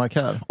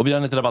kvalitetsmarkör. Och vi har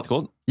en liten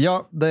rabattkod.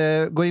 Ja,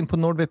 gå in på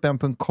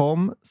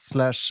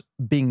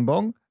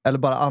nordvpn.com/bingbong eller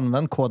bara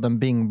använd koden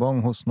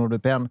bingbong hos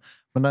NordVPN.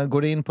 Men när du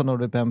går in på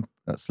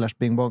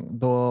nordvpn/bingbong,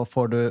 då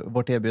får du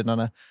vårt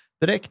erbjudande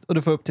direkt och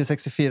du får upp till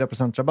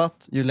 64%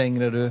 rabatt. Ju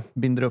längre du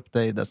binder upp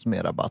dig, desto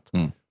mer rabatt.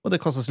 Och det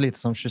kostar så lite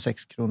som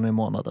 26 kronor i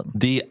månaden.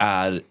 Det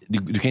är,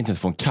 du kan inte ens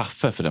få en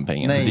kaffe för den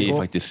pengen. Nej, det är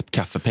faktiskt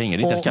kaffepengar,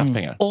 det är inte ens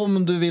kaffepengar.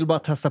 Om du vill bara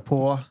testa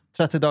på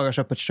 30 dagars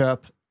öppet köp,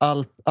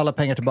 alla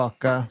pengar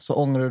tillbaka, så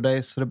ångrar du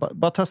dig. Så det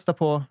bara testa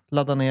på,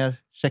 ladda ner,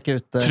 checka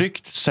ut det.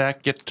 Tryggt,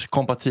 säkert,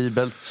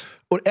 kompatibelt.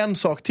 Och en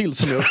sak till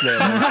som jag upplever.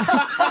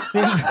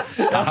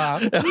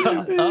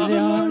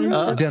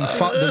 Den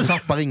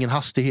tappar ingen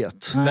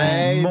hastighet.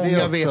 Nej,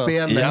 många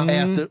VPN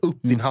äter upp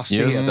din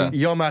hastighet.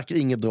 Jag märker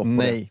inget dropp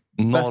på det.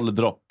 Noll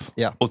dropp.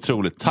 Ja.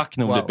 Otroligt. Tack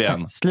NordVPN.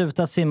 Wow.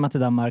 Sluta simma till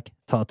Danmark.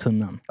 Ta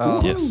tunneln.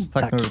 Yes.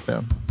 Tack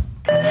NordVPN.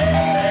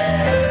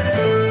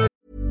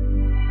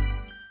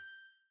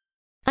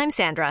 I'm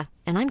Sandra,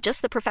 and I'm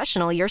just the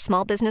professional your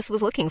small business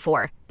was looking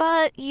for.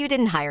 But you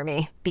didn't hire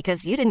me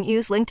because you didn't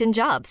use LinkedIn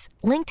Jobs.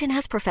 LinkedIn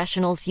has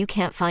professionals you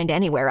can't find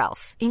anywhere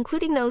else,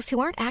 including those who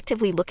aren't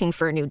actively looking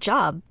for a new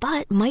job,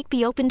 but might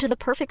be open to the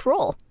perfect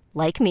role,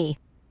 like me.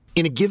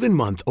 In a given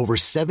month, over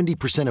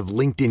 70% of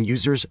LinkedIn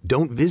users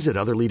don't visit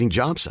other leading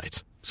job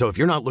sites. So if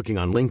you're not looking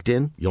on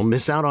LinkedIn, you'll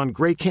miss out on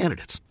great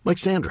candidates, like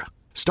Sandra.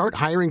 Start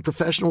hiring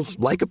professionals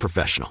like a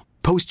professional.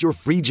 Post your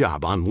free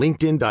job on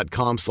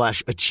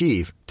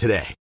linkedin.com/achieve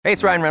today. Hey,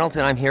 it's Ryan Reynolds,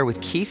 and I'm here with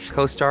Keith,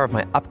 co-star of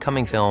my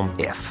upcoming film,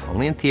 If,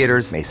 only in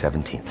theaters May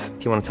 17th.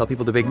 Do you want to tell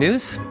people the big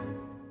news?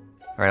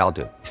 All right, I'll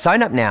do it.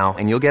 Sign up now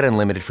and you'll get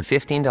unlimited for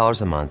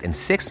 $15 a month and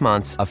 6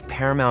 months of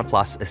Paramount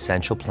Plus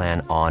Essential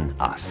Plan on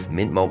us.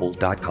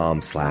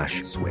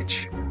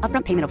 MintMobile.com/switch.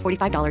 Upfront payment of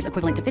 $45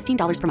 equivalent to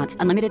 $15 per month.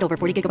 Unlimited over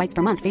 40 gigabytes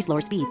per month. Face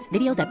lower speeds.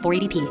 Videos at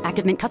 480p.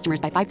 Active Mint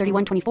customers by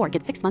 531.24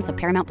 get 6 months of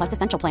Paramount Plus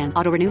Essential Plan.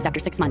 Auto renews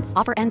after 6 months.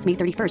 Offer ends May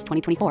 31st,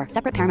 2024.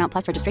 Separate Paramount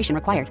Plus registration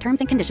required. Terms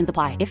and conditions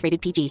apply if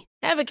rated PG.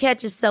 Ever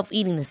catch yourself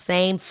eating the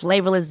same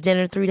flavorless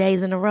dinner 3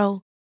 days in a row?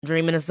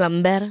 Dreaming of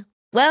something better?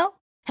 Well,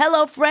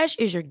 HelloFresh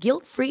is your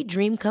guilt-free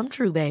dream come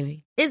true,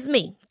 baby. It's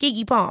me,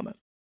 Keke Palmer.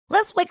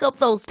 Let's wake up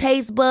those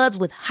taste buds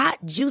with hot,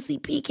 juicy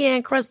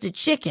pecan-crusted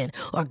chicken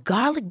or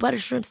garlic butter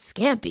shrimp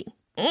scampi.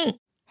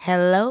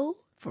 Hello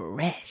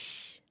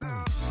Fresh.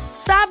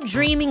 Stop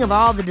dreaming of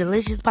all the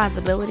delicious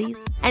possibilities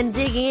and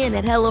dig in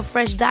at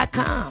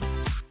HelloFresh.com.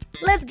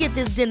 Let's get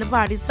this dinner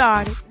party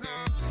started.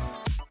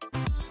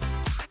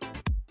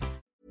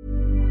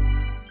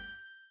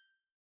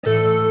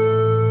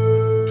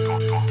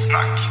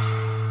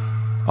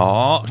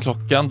 Ja,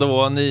 klockan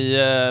då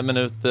 9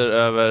 minuter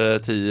över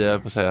 10,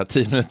 på säga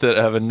 10 minuter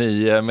över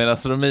 9, medan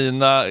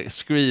Romina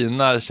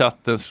screenar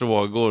chattens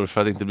frågor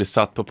för att inte bli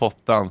satt på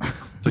pottan,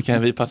 så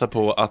kan vi passa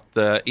på att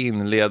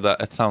inleda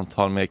ett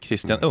samtal med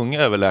Christian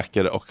Unge,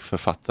 överläkare och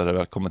författare.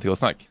 Välkommen till Gott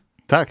Snack.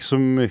 Tack så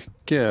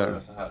mycket.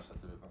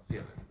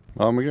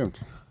 Ja, men grymt.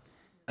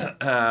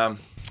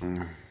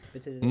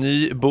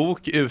 Ny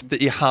bok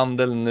ute i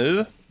handel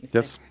nu.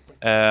 Yes.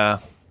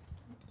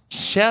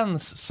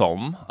 Känns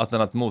som att den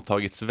har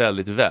mottagits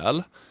väldigt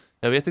väl.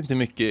 Jag vet inte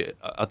mycket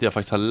att jag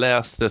faktiskt har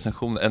läst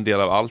recensionen, en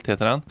del av allt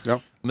heter den. Ja.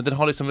 Men den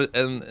har liksom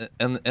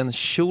en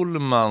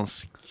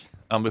Schulmansk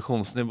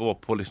ambitionsnivå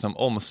på liksom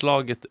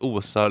omslaget,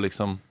 osar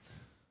liksom,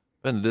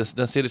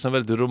 den ser liksom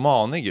väldigt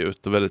romanig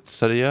ut och väldigt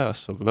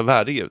seriös och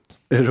värdig ut.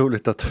 Det är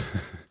roligt att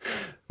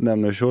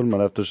nämner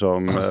Schulman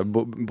eftersom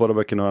båda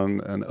böckerna har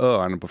en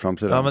örn på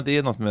framsidan. Ja, men det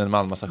är något med en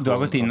malmassation. Du har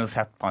gått in och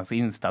sett på hans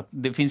Insta.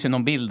 Det finns ju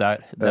någon bild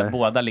där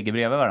båda ligger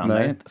bredvid varandra.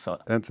 Nej, det är inte så.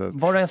 Inte så.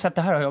 Var har jag sett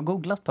det här? Har jag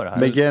googlat på det här?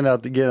 Men grejen är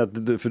att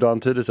för du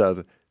antyder så här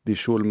att det är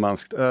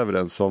Schulmanskt över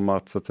den, som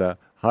att, så att säga,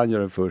 han gör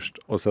den först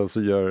och sen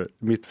så gör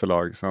mitt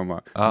förlag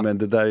samma. Ja. Men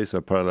det där är ju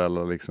så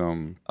parallella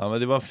liksom. Ja, men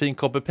det var en fin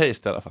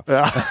copy-paste i alla fall.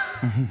 Ja,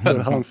 för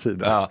hans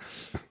sida. Ja.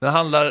 Det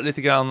handlar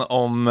lite grann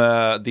om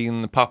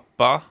din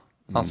pappa,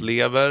 hans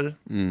lever,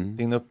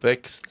 din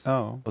uppväxt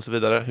och så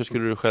vidare. Hur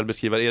skulle du själv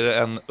beskriva? Är det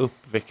en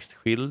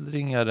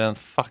uppväxtskildring? Är det en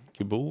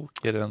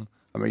fackbok? Är det en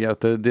Ja, men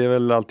det är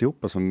väl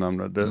alltihopa som du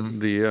nämner.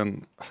 Det är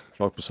en,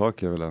 rakt på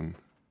sak är väl en,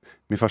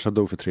 min farsa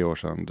dog för 3 år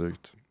sedan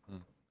drygt.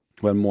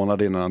 Och en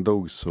månad innan han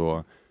dog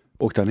så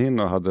åkte han in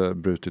och hade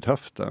brutit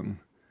höften.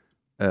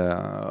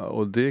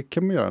 Och det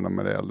kan man göra när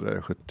man är äldre,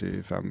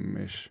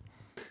 75-ish.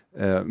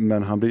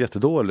 Men han blev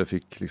jättedålig,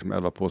 fick liksom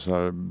 11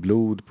 påsar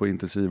blod på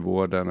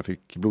intensivvården och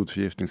fick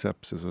blodförgiftning,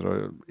 sepsis.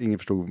 Så ingen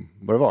förstod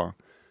vad det var.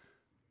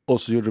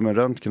 Och så gjorde de en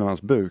röntgen av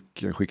hans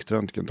buk, en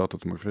skiktröntgen,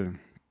 datatomografi.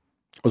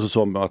 Och så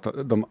såg man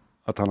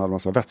att han hade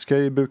massa vätska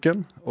i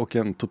buken och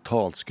en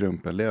totalt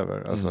skrumpen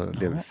lever, alltså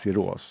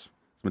levercirros,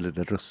 som är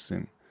lite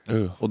russin.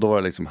 Och då var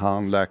det liksom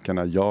han,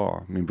 läkarna,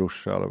 min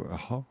brorsa,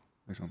 jaha,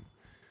 liksom.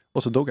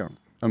 Och så dog han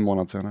en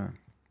månad senare.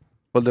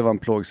 Och det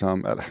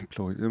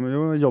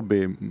var en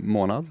jobbig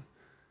månad.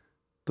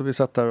 Då vi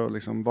satt där och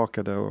liksom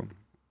bakade och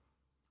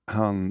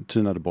han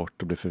tynade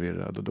bort och blev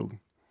förvirrad och dog.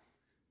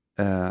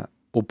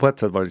 Och på ett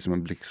sätt var det liksom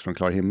en blixt från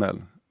klar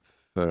himmel.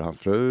 För hans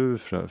fru,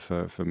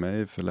 för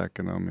mig, för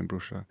läkarna och min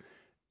brorsa.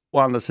 Å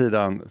andra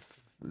sidan,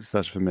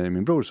 särskilt för mig och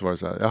min bror, så var det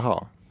så här,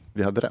 jaha,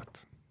 vi hade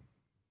rätt.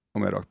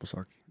 Om jag är rakt på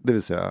sak. Det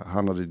vill säga,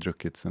 han hade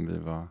druckit sedan vi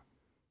var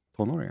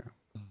tonåringar.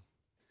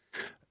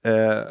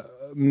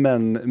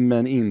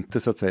 Men inte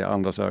så att säga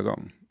andras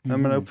ögon. Jag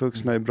menar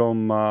uppvuxna i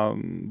Bromma,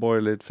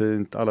 borgerligt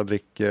fint, alla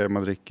dricker,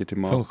 man dricker till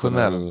mat.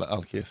 Funktionell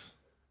alkis.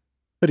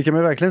 Det kan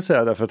man verkligen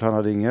säga, därför att han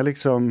hade inga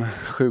liksom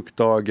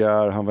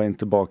sjukdagar, han var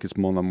inte bakis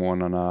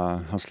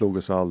månaderna, han slog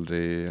oss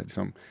aldrig.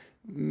 Liksom.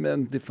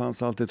 Men det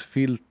fanns alltid ett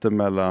filter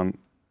mellan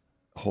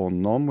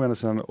honom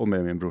och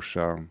med min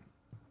brorsa.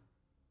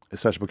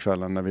 Särskilt på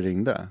kvällen när vi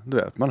ringde. Du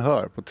vet, man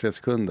hör på 3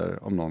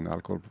 sekunder om någon är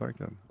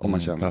alkoholpåverkad. Om man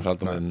känner.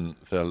 Framförallt om en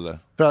förälder.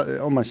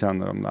 Om man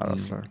känner dem nära.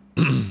 Sådär.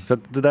 Så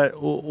att det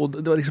där, och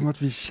det var liksom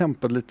att vi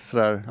kämpade lite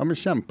sådär. Ja, men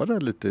kämpade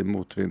lite i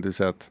motvind. Det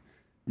så att,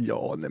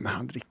 men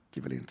han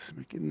dricker väl inte så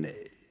mycket.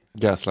 Nej.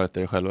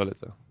 Gaslightar er själva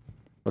lite.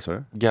 Vad sa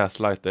du?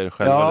 Gaslightar er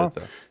själva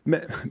lite.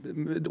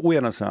 Men å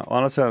ena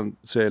sidan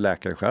så är jag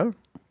läkare själv.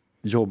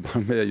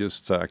 Jobbar med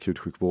just så här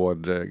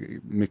akutsjukvård.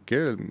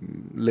 Mycket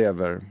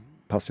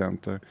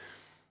leverpatienter.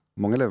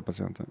 Många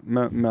leverpatienter.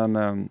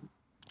 Men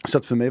så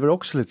att för mig var det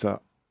också lite så här,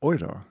 oj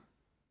då.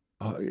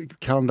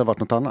 Kan det ha varit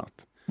något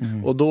annat?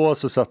 Och då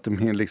så satte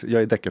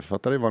jag är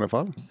deckarförfattare i vanliga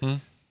fall.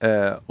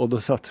 Och då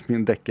satte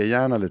min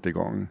deckarhjärna lite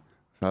igång.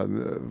 Så här,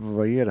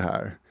 vad är det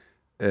här?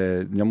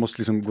 Jag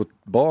måste liksom gå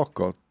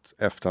bakåt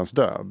efter hans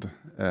död.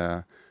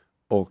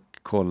 Och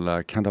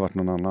kolla, kan det ha varit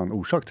någon annan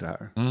orsak till det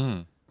här?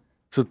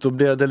 Så då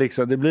blev det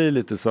liksom, det blir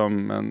lite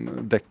som en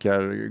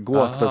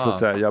deckargåta så att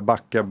säga. Jag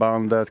backar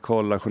bandet,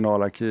 kollar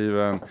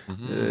journalarkiven,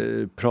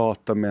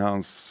 pratar med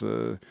hans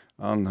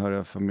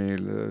anhöriga,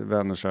 familj,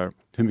 vänner så här.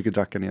 Hur mycket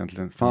drack han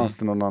egentligen? Fanns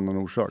det någon annan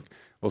orsak?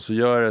 Och så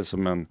gör det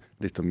som en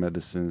lite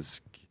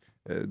medicinsk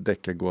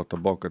deckargåta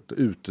bakåt,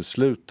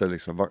 utesluter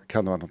liksom,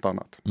 kan det vara något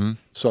annat?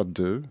 Så att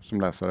du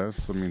som läsare,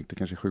 som inte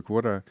kanske är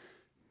sjukvårdare,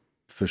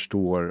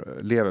 förstår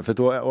levern. För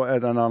då, och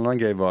en annan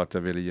grej var att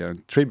jag ville ge en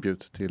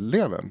tribute till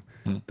levern.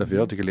 Därför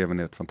jag tycker levern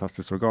är ett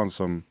fantastiskt organ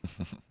som...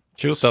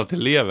 Shootout till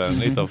levern,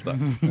 lite ofta.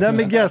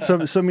 Nej,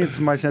 men som inte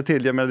som man känner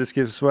till. Jag menar, det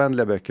skrivs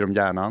oändliga böcker om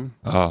hjärnan.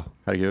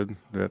 Herregud,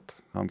 du vet.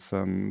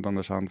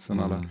 Anders Hansen,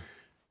 alla.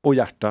 Och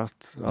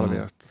hjärtat, alla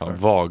vet. Ja,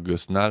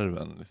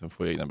 vagusnerven liksom,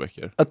 får egna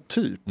böcker. Ja,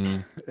 typ.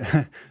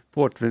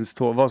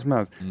 Portvinstå, vad som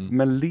helst.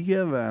 Men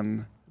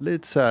levern...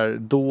 Lite så här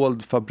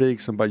dold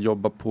fabrik som bara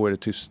jobbar på i det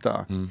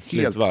tysta.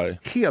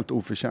 Helt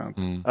oförtjänt.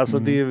 Alltså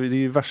det är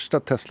ju värsta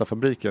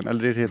Tesla-fabriken.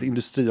 Eller det är ett helt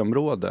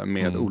industriområde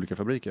med olika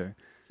fabriker.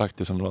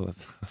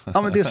 Slakthusområdet.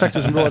 Ja, men det är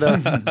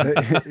slakthusområdet.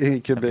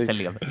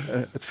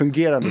 Ett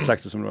fungerande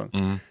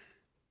slakthusområde.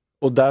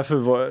 Och därför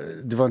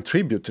var en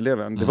tribute till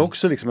levern. Det var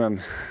också liksom en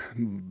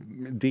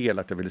del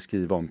att jag ville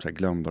skriva om så här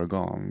glömda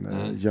organ,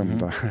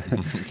 gömda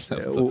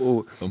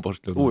och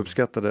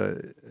ouppskattade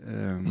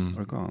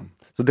organ.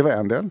 Så det var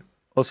en del.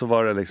 Och så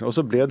var det liksom, och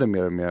så blev det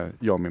mer och mer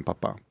jag och min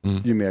pappa.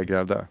 Ju mer jag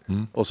grävde.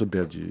 Och så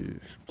blev det ju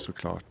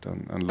såklart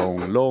en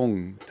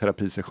lång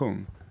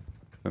terapisession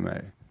för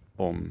mig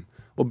om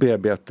att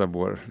bearbeta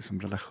vår liksom,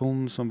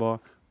 relation som var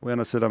å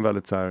ena sidan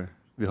väldigt så här,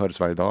 vi hördes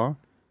varje dag,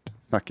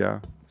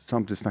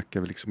 samtidigt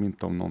snackar vi liksom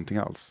inte om någonting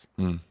alls.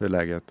 Hur är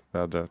läget,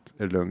 vädret,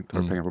 är det lugnt,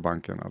 har du pengar på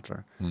banken, allt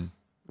det där.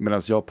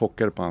 Medan jag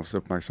pockade på hans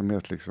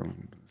uppmärksamhet liksom,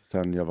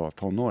 sen jag var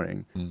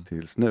tonåring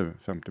tills nu,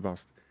 50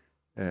 bast.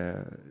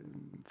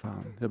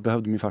 Jag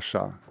behövde min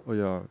farsa och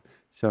jag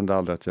kände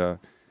aldrig att jag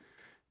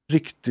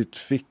riktigt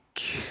fick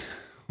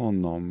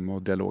honom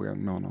och dialogen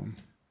med honom.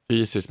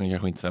 Fysiskt men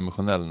kanske inte så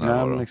emotionell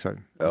närvaro. Nej, men exakt.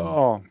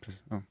 Ja,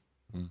 precis. Ja.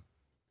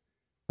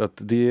 Så att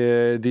det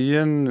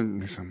är en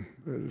liksom,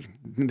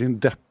 det är en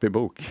deppig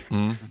bok.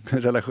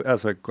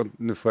 Alltså,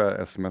 nu får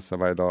jag smsa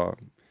varje dag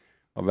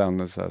av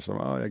vänner så här, som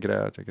jag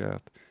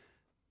grät.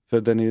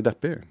 För den är ju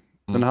deppig.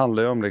 Den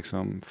handlar ju om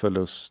liksom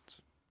förlust.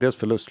 Dels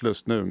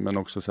förlustlust nu, men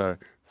också så här,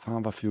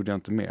 fan varför gjorde jag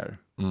inte mer?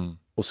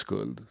 Och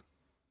skuld.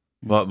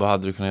 Vad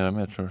hade du kunnat göra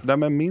mer, tror du? Det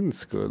med min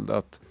skuld,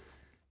 att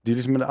det är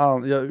liksom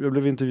jag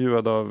blev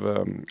intervjuad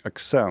av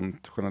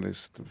Accent,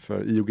 journalist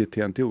för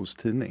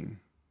IOGT-NTOs tidning.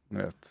 Ni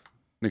vet.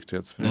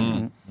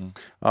 nykterhetsförening.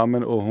 Ja,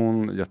 men och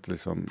hon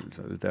liksom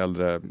lite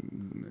äldre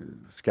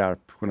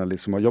skarp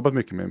journalist som har jobbat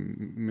mycket med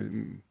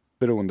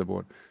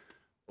beroendevård.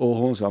 Och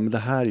hon sa, men det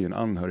här är ju en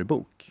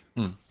anhörigbok.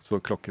 Så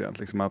klockrent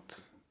liksom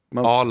att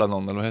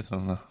Alanon, eller vad heter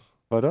den?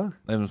 Vadå?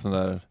 Det är sån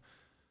där,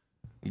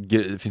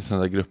 det finns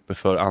sådana där grupper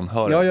för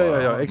anhöriga.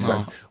 Ja,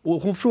 exakt. Ja.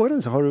 Och hon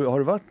frågade så, har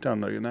du varit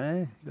anhörig?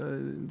 Nej,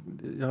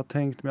 jag har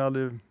tänkt mig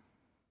aldrig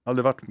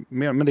varit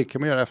mer, men det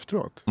kan man göra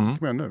efteråt. Det kan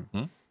man göra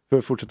nu. För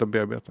att fortsätta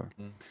bearbeta.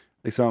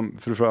 Liksom,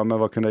 för att fråga, men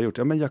vad kunde jag gjort?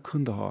 Ja, men jag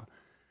kunde ha...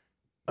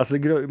 Alltså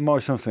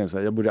magkänslan är så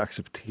här, jag borde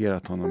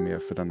accepterat honom mer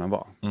för den han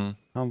var.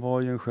 Han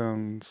var ju en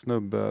skön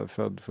snubbe,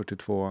 född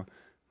 42,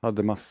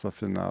 hade massa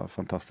fina,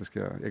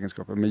 fantastiska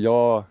egenskaper. Men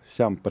jag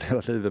kämpade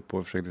hela livet på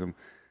att försöka liksom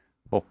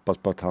hoppas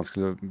på att han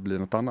skulle bli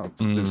något annat.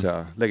 Det vill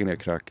säga, lägga ner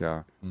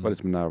kröka, vara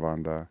lite mer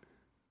närvarande,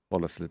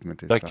 hålla sig lite mer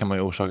till. Där kan man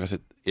ju orsaka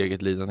sitt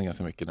eget lidande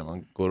ganska mycket när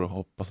man går och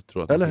hoppas och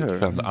tror att man ska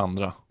förändra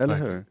andra. Eller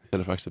hur?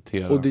 Istället för att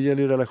acceptera. Och det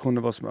gäller ju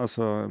relationer, där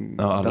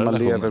man relationer.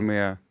 Lever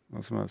med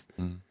vad som helst.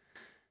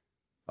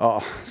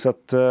 Ja, så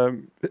att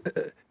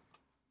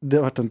det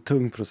har varit en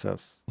tung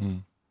process.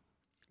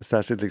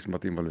 Särskilt liksom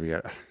att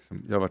involvera.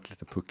 Jag har varit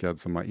lite puckad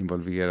som har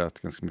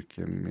involverat ganska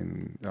mycket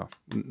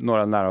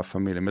några nära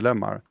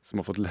familjemedlemmar som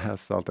har fått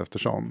läsa allt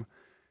eftersom.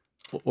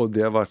 Och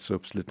det har varit så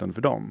uppslitande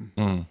för dem.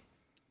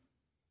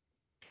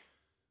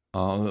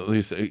 Ja, och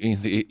just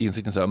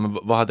insikten så här, men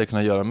vad hade jag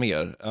kunnat göra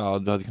mer? Ja,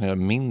 du hade kunnat göra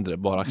mindre,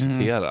 bara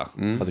acceptera.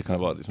 Hade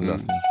kunnat vara liksom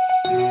lösning.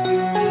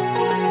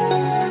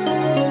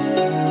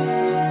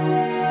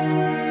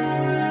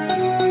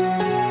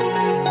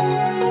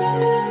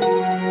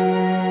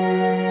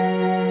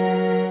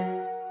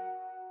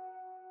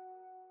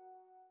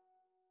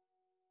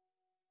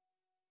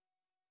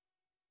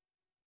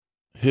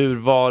 Hur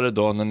var det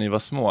då när ni var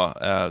små?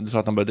 Du sa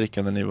att han började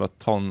dricka när ni var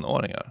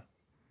tonåringar.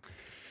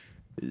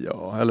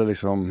 Ja, eller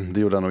liksom, det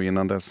gjorde han nog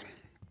innan dess.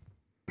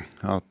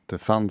 Att det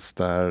fanns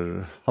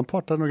där, han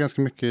partade nog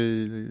ganska mycket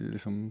i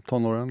liksom,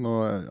 tonåren.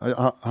 Och,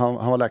 han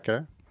var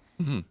läkare.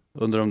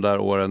 Under de där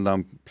åren när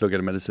han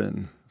pluggade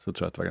medicin så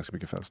tror jag att det var ganska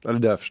mycket fest. Eller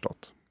det har jag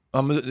förstått.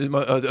 Ja, men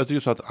jag tycker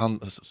så att han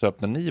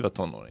söp när ni var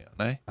tonåringar,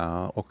 nej?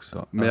 Ja,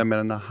 också. Men jag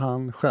menar när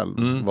han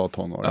själv var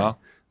tonåring. Ja.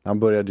 Han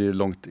började ju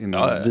långt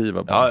innan vi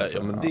var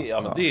barn. Men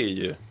det är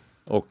ju...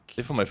 Och,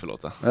 det får man ju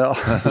förlåta. Ja,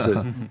 precis.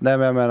 Nej,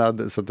 men jag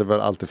menar, så att det var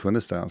alltid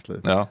funnits där i hans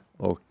liv. Ja.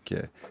 Och,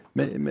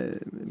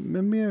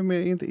 men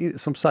mer, inte,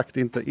 som sagt,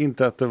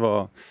 inte att det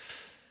var...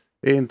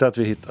 Inte att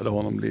vi hittade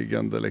honom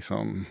liggande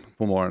liksom,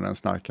 på morgonen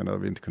snarkande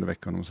och vi inte kunde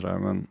väcka honom och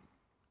sådär.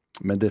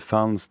 Men det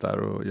fanns där.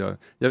 Och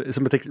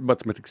bara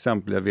som ett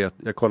exempel,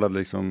 jag kollade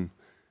liksom...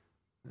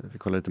 Vi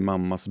kollade lite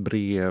mammas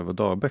brev och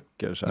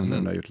dagböcker så här,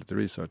 när jag gjort lite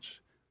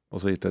research.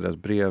 Och så hittade jag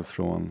ett brev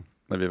från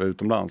när vi var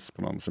utomlands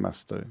på någon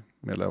semester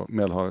med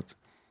Medelhavet.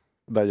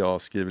 Där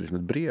jag skriver liksom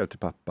ett brev till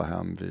pappa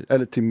hem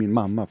eller till min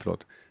mamma,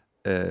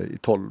 i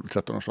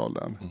 12-13 års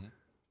åldern.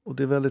 Och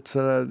det är väldigt så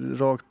här,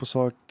 rakt på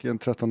sak, en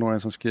 13-åring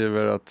som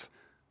skriver att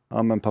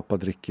men pappa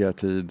dricker hela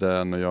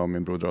tiden och jag och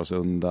min bror drar oss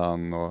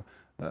undan och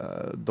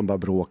de bara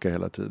bråkar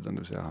hela tiden,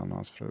 det vill säga han och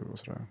hans fru och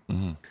sådär.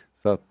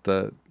 Så att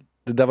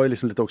det där var ju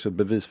liksom lite också ett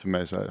bevis för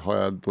mig. Så här, har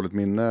jag dåligt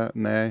minne?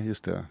 Nej,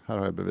 just det. Här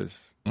har jag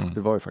bevis.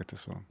 Det var ju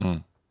faktiskt så.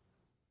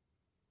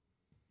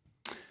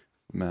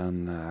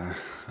 Men...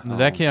 det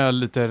där kan jag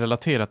lite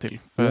relatera till.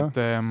 För att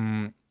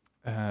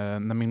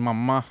när min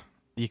mamma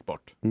gick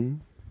bort,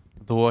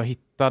 då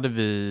hittade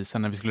vi,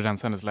 sen när vi skulle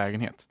rensa hennes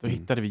lägenhet, då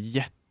hittade vi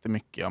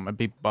jättemycket med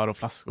bibbar och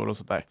flaskor och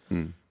sådär.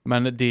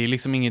 Men det är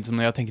liksom inget som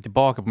när jag tänker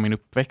tillbaka på min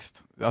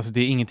uppväxt. Alltså det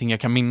är ingenting jag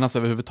kan minnas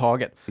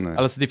överhuvudtaget.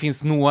 Alltså det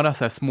finns några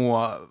så här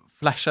små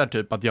flashar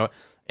typ att jag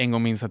en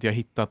gång minns att jag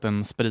hittat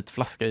en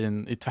spritflaska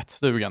i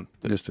tvättstugan.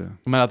 Typ. Just det.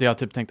 Men att jag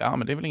typ tänkte,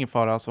 men det är väl ingen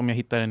fara så om jag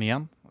hittar den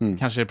igen.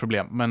 Kanske det är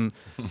problem.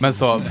 Men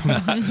så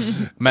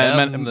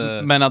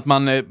men att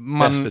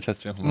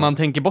man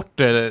tänker bort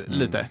det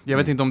lite. Jag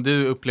vet inte om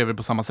du upplever det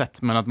på samma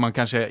sätt, men att man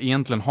kanske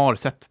egentligen har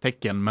sett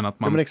tecken, men att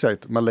man... Ja, men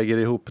exakt. Man lägger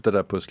ihop det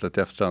där pusslet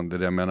i efterhand, det är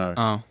det jag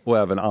menar. Och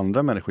även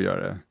andra människor gör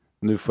det.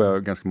 Nu får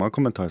jag ganska många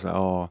kommentarer så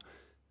här,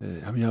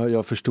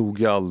 jag förstod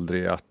ju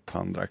aldrig att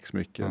han drack så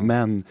mycket.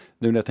 Men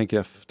nu när jag tänker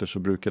efter så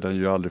brukade han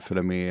ju aldrig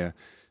följa med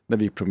när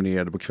vi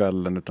promenerade på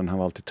kvällen, utan han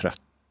var alltid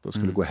trött och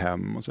skulle gå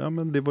hem. Och så,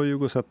 men det var ju att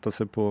gå och sätta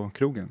sig på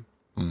krogen.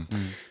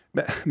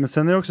 Men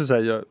sen är det också så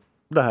här,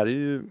 det här är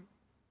ju,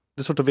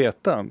 det är svårt att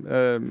veta.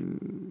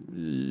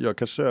 Jag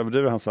kanske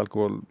överdriver hans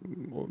alkohol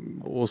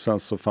och sen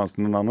så fanns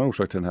det någon annan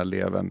orsak till den här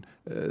levern,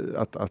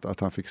 att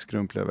han fick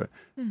skrumplever.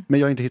 Men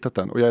jag har inte hittat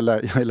den och jag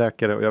är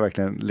läkare och jag har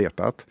verkligen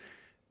letat.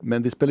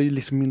 Men det spelar ju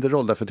liksom mindre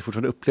roll därför att det är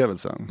fortfarande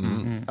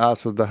upplevelsen.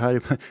 Alltså det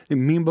här är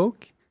min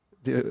bok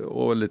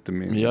och lite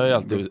min... Jag är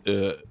alltid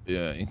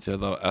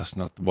intresserad av ask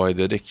not why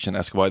the addiction,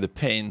 ask why the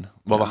pain.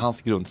 Vad var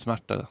hans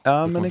grundsmärta?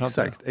 Ja, men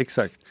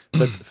exakt.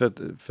 För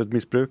att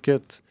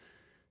missbruket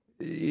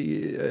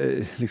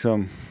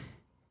liksom...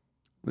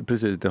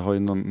 Precis, det har ju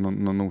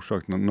någon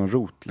orsak, någon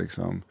rot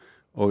liksom.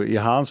 Och i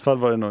hans fall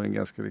var det nog en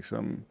ganska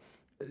liksom...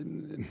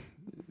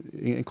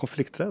 en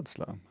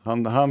konflikträdsla.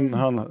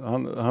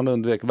 Han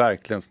undvek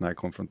verkligen sån här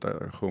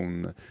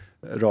konfrontation,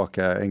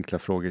 raka enkla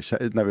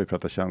frågor när vi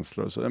pratar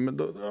känslor och så. Men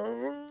då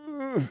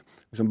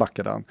liksom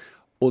backade han.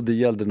 Och det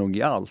gällde nog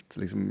i allt,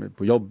 liksom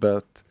på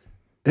jobbet.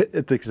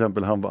 Ett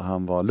exempel,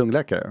 han var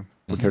lungläkare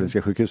på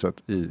Karolinska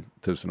sjukhuset i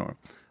 1000 år.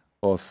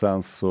 Och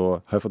sen så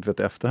har jag fått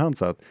veta efterhand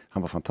så att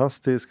han var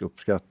fantastisk,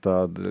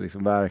 uppskattad,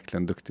 liksom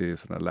verkligen duktig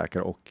sån här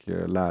läkare och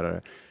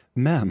lärare.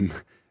 Men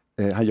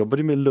han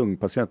jobbade med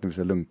lungpatienter, det vill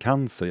säga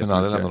lungcancer. Men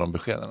aldrig lämnade de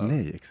beskeden?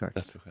 Nej,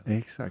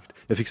 exakt.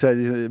 Jag fick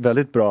säga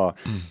väldigt bra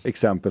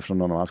exempel från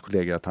någon av hans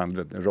kollegor att han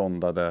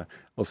rondade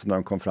och så när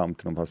de kom fram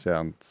till någon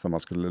patient som man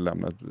skulle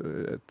lämna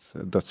ett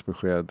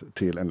dödsbesked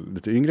till en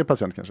lite yngre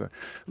patient kanske.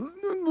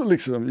 Då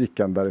liksom gick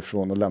han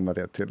därifrån och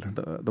lämnade det till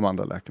de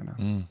andra läkarna.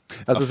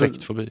 Alltså,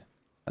 affektfobi.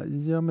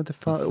 Ja, men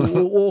det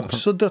och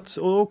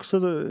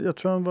också jag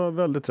tror han var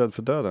väldigt rädd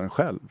för döden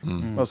själv.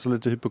 Alltså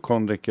lite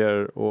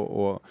hypokondriker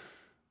och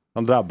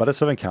han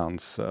drabbades av en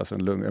cancer, alltså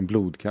en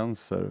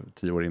blodcancer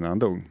 10 år innan han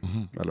dog.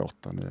 Eller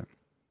 8-9.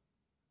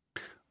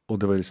 Och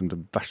det var liksom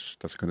det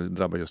värsta som kunde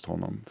drabba just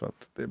honom. För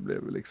att det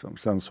blev liksom,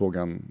 sen såg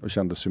han och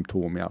kände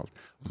symptom i allt.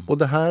 Och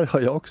det här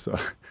har jag också.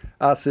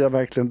 Alltså jag har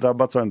verkligen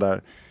drabbats av den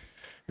där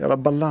jävla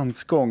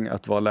balansgång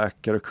att vara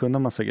läkare och kunna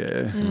massa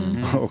grejer.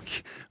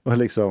 Och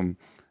liksom,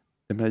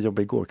 jag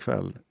jobbade igår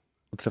kväll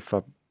och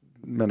träffade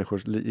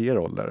människor i er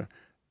ålder.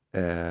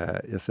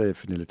 Jag säger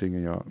för ni är lite yngre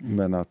än jag,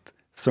 men att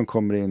som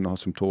kommer in och har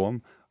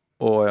symptom.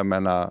 Och jag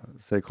menar,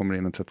 säg kommer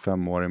in en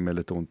 35-åring med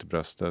lite ont i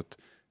bröstet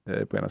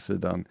på ena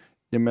sidan.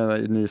 Jag menar,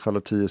 i 9 fall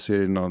av 10 så är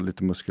det någon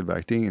lite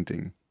muskelvärk, det är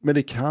ingenting. Men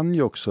det kan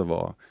ju också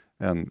vara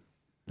en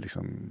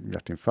liksom,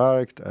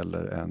 hjärtinfarkt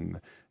eller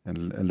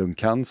en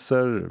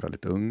lungcancer,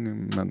 väldigt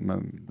ung,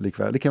 men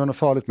likväl. Det kan vara något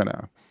farligt med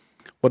det.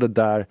 Och det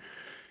där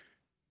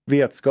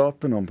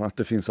vetskapen om att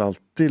det finns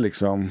alltid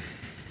liksom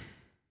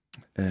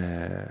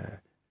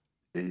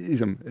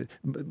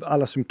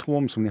alla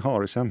symptom som ni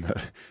har och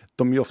känner,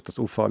 de är ju oftast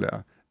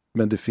ofarliga.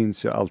 Men det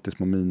finns ju alltid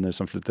små miner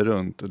som flyter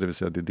runt. Och det vill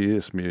säga det är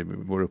det som är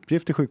vår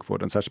uppgift i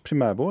sjukvården, särskilt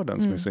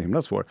primärvården som är så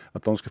himla svår.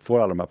 Att de ska få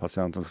alla de här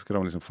patienterna, så ska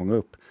de liksom fånga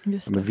upp.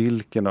 Men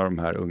vilken av de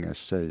här unga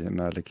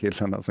tjejerna eller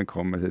killarna som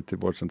kommer hit till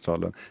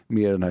vårdcentralen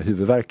med den här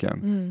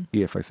huvudvärken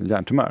är faktiskt en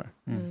hjärntumör.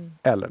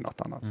 Eller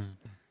något annat.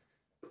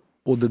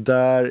 Och det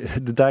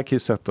där kan ju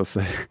sätta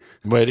sig.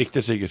 Vad är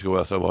riktigt psykisk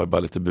ohälsa? Vad är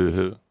bara lite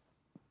buhu?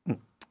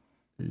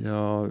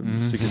 Ja,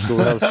 psykisk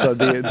ohälsa,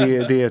 det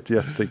är ett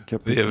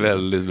jättekapitel. Det är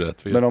väldigt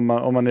brett. Men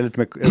om man är lite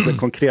mer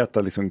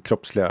konkreta, liksom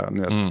kroppsliga,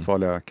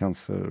 farliga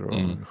cancer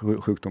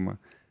och sjukdomar,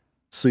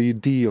 så är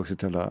det också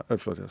ett jävla,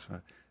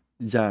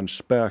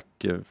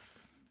 hjärnspöke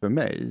för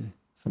mig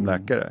som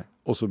läkare.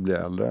 Och så blir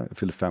jag äldre, jag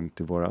fyller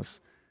 50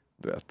 våras.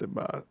 Du vet, det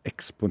bara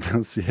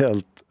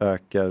exponentiellt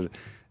ökar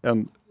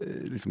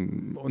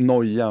liksom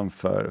nojan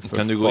för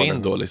kan du gå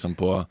in då liksom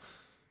på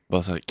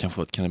bara så här,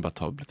 kan ni bara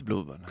ta lite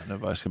blod?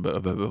 Jag ska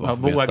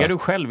vågar du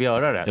själv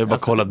göra det? Jag bara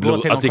kolla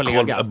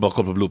kolla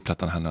på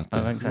blodplattan här.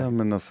 Ja,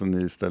 men alltså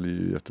ni ställer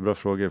ju jättebra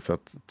frågor, för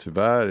att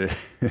tyvärr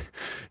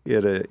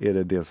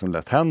är det som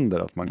lätt händer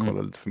att man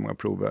kollar lite för många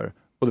prover.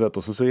 Och du vet,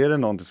 och så är det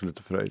någonting som är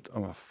lite förhöjt.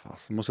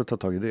 Så måste jag ta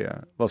tag i det.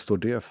 Vad står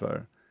det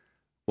för?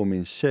 Och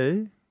min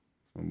tjej,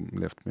 som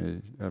levt med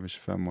i över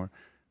 25 år,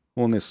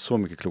 hon är så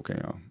mycket klokare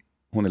än jag.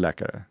 Hon är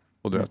läkare.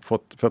 Och du vet,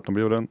 fått fötterna på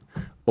jorden.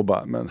 Och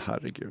bara, men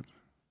herregud.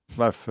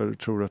 Varför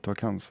tror du att du har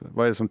cancer?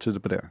 Vad är det som tyder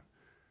på det?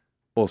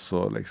 Och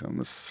så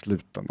liksom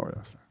sluta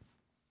noja.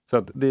 Så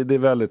att det är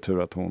väldigt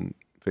tur att hon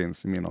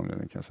finns i min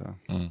omgivning, kan jag säga.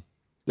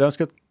 Jag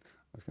önskar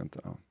inte.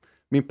 Ja.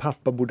 Min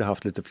pappa borde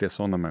haft lite fler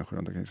sådana människor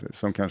runt omkring sig,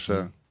 som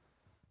kanske.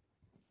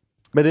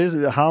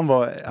 Men han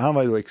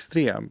var ju då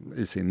extrem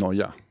i sin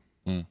noja.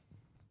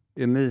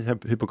 Är ni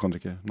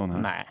hypokondriker? Någon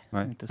här?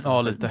 Nej. Inte så.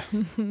 Ja, lite.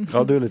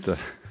 Ja, du är lite.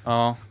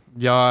 Ja,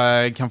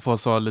 jag kan få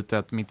så lite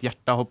att mitt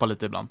hjärta hoppar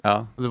lite ibland.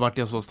 Ja. Och då vart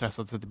jag så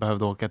stressad så att jag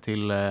behövde åka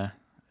till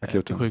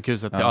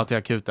sjukhuset, till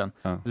akuten.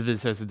 Ja. Det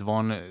visade sig att det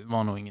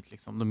var nog inget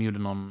liksom. De gjorde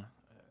någon,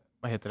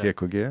 vad heter det?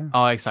 EKG?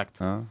 Ja, exakt.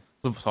 Ja.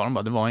 Så sa de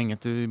bara, det var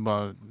inget, du är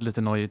bara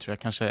lite nojig tror jag.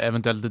 Kanske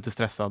eventuellt lite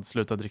stressad,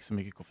 sluta dricka så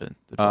mycket koffein.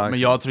 Typ. Ja, men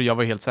jag tror jag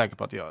var helt säker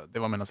på att det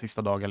var mina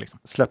sista dagar liksom.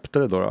 Släppte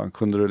det då?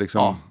 Kunde du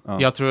liksom?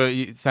 Ja, jag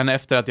tror sen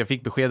efter att jag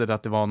fick beskedet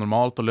att det var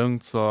normalt och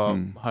lugnt så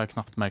har jag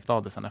knappt märkt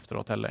av det sen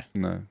efteråt heller.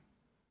 Nej.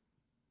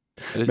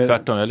 Det är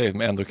tvärtom, jag har legat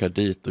med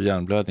endokardit och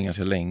hjärnblödning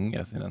ganska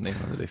länge innan det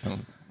liksom,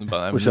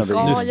 bara, nu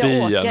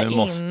spyr jag, nu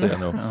måste jag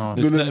nog. Ja.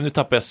 Nu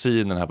tappar jag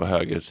synen här på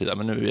höger sida,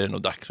 men nu är det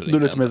nog dags att ringa. Du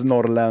är lite som en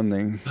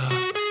norrlänning.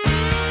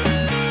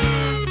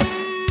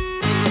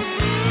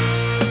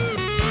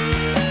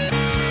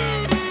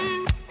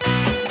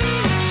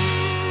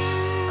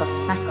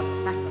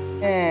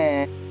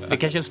 Det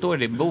kanske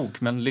står i din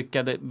bok, men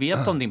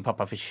vet om din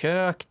pappa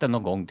försökte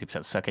någon gång typ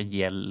söka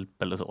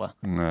hjälp eller så?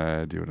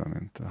 Nej, det gjorde han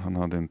inte.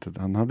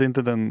 Han hade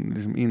inte den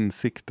liksom,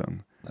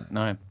 insikten.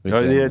 Nej. Det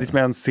är liksom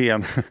en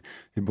scen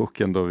i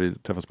boken då vi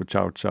träffas på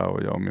Chow Chow,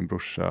 och jag och min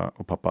brorsa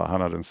och pappa,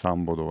 han hade en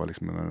sambo då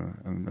liksom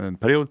en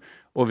period,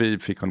 och vi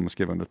fick honom att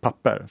skriva under ett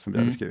papper som vi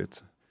hade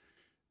skrivit.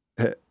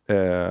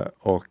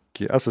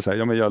 Och alltså så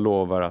här, men jag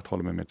lovar att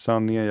hålla mig med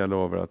sanningen, jag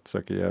lovar att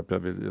söka hjälp,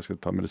 jag ska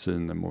ta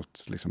mediciner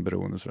mot liksom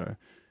beroende och sådär.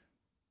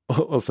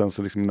 Och sen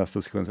så liksom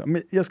nästa sekund så här,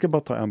 men jag ska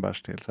bara ta en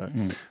bärs till så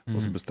här.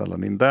 Och så beställer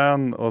han in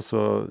den och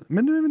så,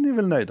 men nu är ni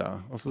väl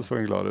nöjda? Och så såg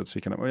han glad ut, så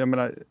gick han. Och jag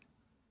menar,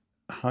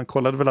 han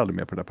kollade väl aldrig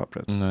mer på det där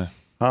pappret. Nej.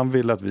 Han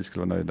ville att vi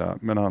skulle vara nöjda,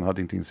 men han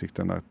hade inte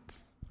insikten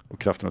och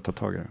kraften att ta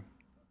tag i det.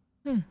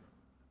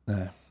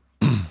 Nej.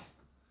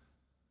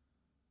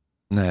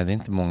 Nej, det är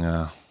inte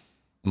många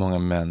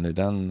män i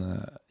den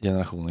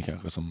generationen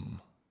kanske som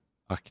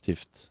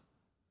aktivt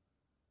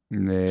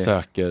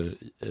söker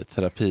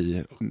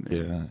terapi. Och,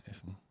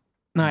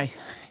 Nej,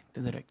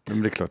 inte direkt.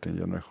 Men det är klart det är en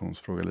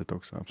generationsfråga lite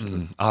också,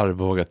 absolut.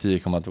 Arboga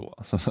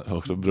 10,2.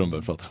 Också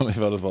Brumberg pratar om.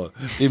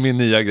 Det är min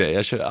nya grej.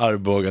 Jag kör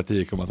Arboga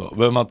 10,2.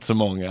 Behöver man inte så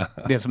många.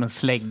 Det är som en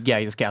slägga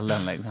i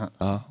skallen.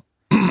 Ja,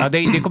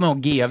 det kommer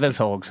jag ihåg GW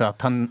sa också,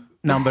 att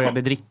när han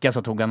började dricka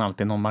så tog han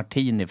alltid någon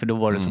martini, för då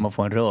var det som att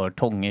få en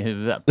rörtång i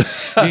huvudet.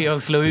 Det är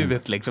att slå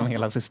ut liksom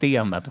hela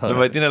systemet. Men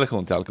vad är din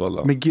relation till alkohol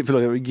då? Men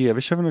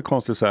GW kör väl något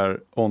konstigt så här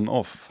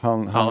on-off.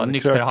 Han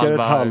krökar ett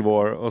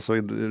halvår och så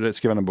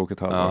skriver han en bok ett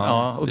halvår.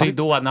 Ja, och det är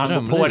då när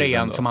han går på det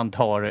igen som han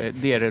tar,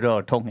 det är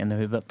rörtången i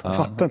huvudet. Jag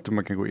fattar inte hur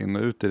man kan gå in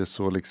och ut i det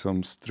så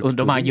liksom strukturerat.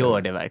 Och man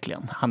gör det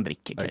verkligen. Han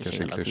dricker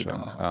kanske hela tiden.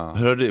 Ja.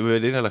 Hur är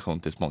din relation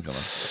till småkarna?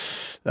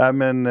 Nej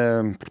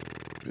men...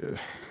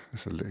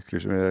 så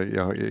lycklig.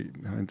 Jag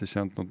har inte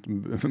känt något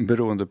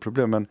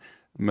beroendeproblem,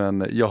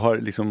 men jag har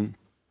liksom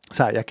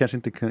så här, jag kanske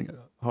inte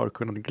har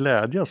kunnat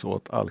glädjas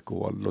åt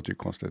alkohol, låter ju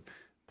konstigt,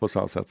 på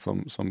samma sätt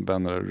som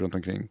vänner runt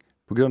omkring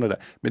på grund av det.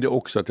 Men det är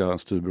också att jag har en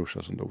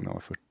styrbrorsa som dog när han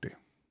var 40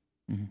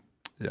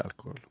 i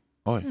alkohol.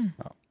 Oj.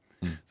 Ja.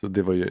 Så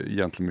det var ju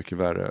egentligen mycket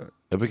värre.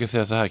 Jag brukar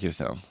säga så här,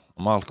 Christian,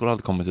 om alkohol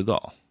hade kommit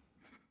idag,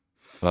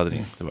 då hade det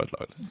inte varit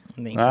lagligt.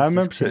 Nej,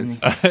 men precis.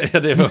 Ja,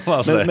 det är vad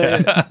man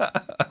säger.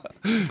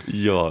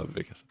 Ja,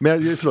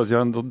 men förlåt, jag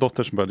har en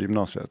dotter som började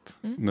gymnasiet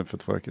nu för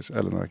 2 veckor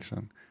eller några veckor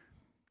sedan.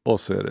 Och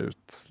så är det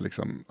ut.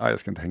 Liksom, jag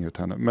ska inte hänga ut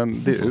henne,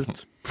 men det är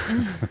ut.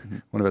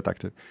 Hon är väldigt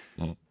aktiv.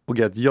 Och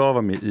att jag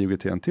var med i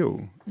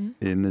IOGT-NTO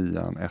i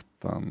 9:an,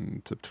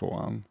 1:an, typ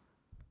 2:an.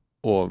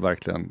 Och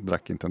verkligen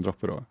drack inte en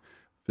droppe då.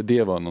 För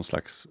det var någon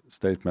slags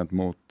statement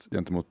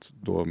gentemot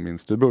då min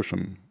styrbror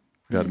som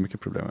vi hade mycket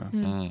problem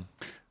med.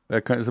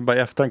 Jag kan, så bara i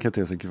efterhand kan jag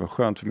tänka att det var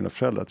skönt för mina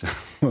föräldrar att jag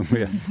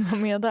var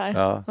med där.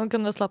 Ja. De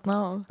kunde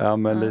slappna av. Ja,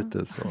 men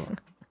lite så.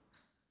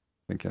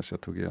 Sen kanske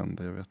jag tog igen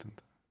det, jag vet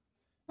inte.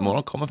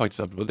 Imorgon kommer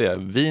faktiskt på det.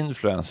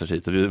 Vinfluencers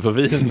hit och bjuder på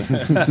vin.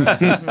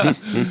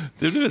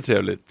 Det blir väl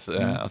trevligt.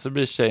 Alltså det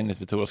blir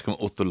Tjejnytt Victoria, så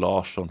kommer Otto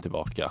Larsson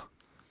tillbaka.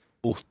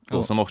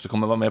 Otto som också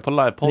kommer vara med på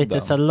livepodden. Lite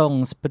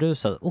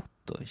salongsbrusad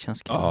Otto,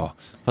 känns kul. Ja,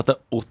 fatta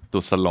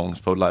Otto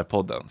salongs på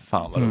livepodden.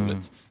 Fan vad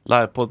roligt.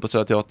 Livepodd på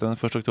Södra Teatern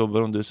 1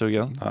 oktober om du är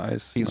sugen.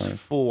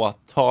 Finns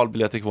fåtal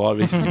biljetter kvar.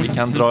 Vi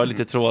kan dra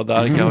lite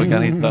trådar. Kanske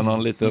kan hitta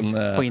någon liten...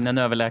 Få in en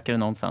överläkare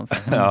någonstans.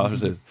 Ja,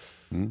 precis.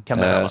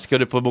 Ska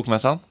du på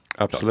bokmässan?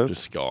 Absolut. Du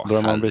ska.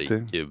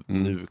 Herregud,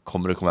 nu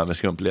kommer du komma med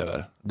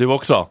skrumplever. Du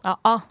också?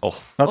 Ja. Och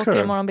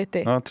imorgon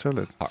bitti. Ja,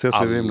 trevligt.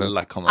 Ses vi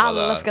rimligt.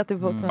 Alla ska till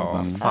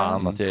bokmässan.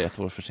 Fan att jag är 1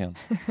 år för sent.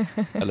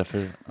 Eller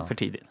för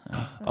tidigt.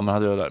 Ja, men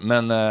hade du där.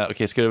 Men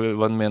okej, ska du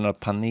vara med några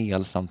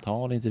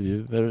panelsamtal,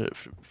 intervjuer?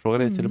 Fråga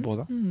dig till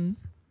båda.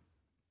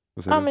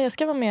 Ja, men jag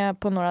ska vara med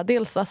på några.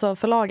 Dels alltså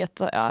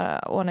förlaget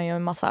ordnar ju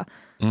en massa.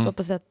 Så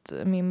hoppas att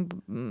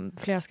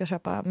flera ska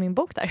köpa min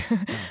bok där.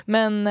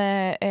 Men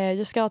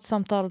jag ska ha ett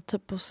samtal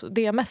typ hos,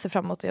 det jag mest ser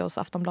fram emot är hos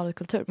Aftonbladet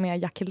Kultur med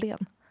Jack Hildén.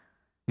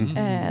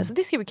 Så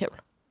det ska bli kul.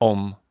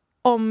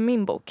 Om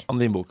min bok. Om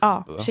din bok?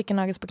 Ja, Chicken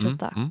Nuggets på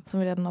krita. Som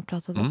vi redan har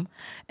pratat om.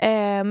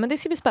 Men det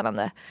ska bli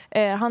spännande.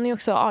 Han är ju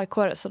också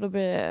AIK, så då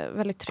blir det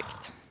väldigt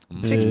tryggt.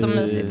 Tryggt och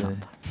mysigt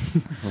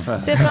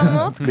samtal. Ser fram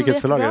emot.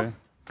 Vilket förlag är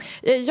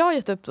det? Jag har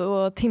gett upp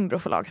på Timbro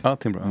förlag. Ja,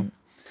 Timbro.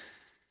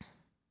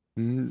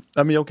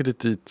 Men jag åker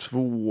dit i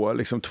två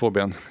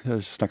ben.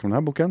 Jag snackar om den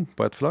här boken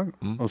på ett förlag.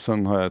 Och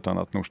sen har jag ett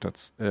annat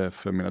Norstedts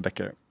för mina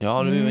deckare.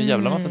 Ja, du är en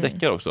jävla massa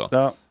deckare också.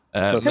 Ja.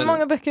 Hur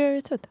många böcker har du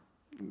gett ut?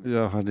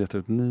 Jag har gett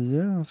ut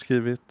 9. Jag har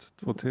skrivit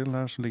 2 till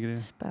här som ligger i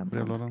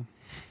brevlådan.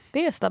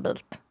 Det är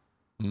stabilt.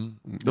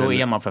 Då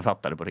är man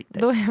författare på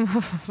riktigt.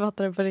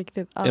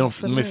 Är de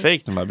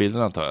fake de här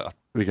bilderna, antar jag?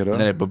 Vilka då? När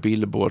det är på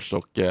billboards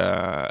och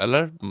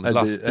eller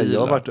lastbilar. Jag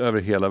har varit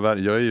över hela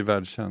världen. Jag är ju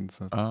världskänd.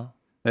 Så att...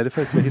 Nej, det är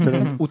faktiskt, jag hittade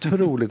en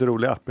otroligt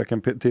rolig app. Jag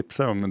kan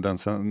tipsa om den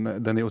sen.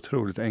 Den är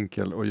otroligt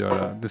enkel att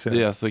göra. Det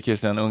är alltså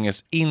Christian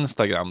Unges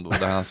Instagram då,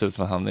 där han ser ut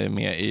som att han är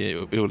med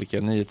i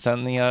olika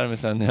nyhetssändningar med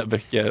sina nya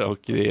böcker, och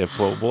det är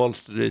på Wall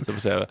Street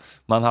och på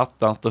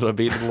Manhattan stora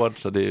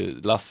billboards, så det är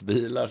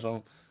lastbilar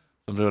som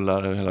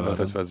rullar över hela världen.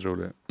 Det är faktiskt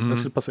roligt. Det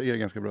skulle passa er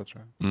ganska bra,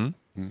 tror jag.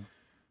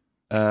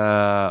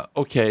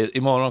 Okej,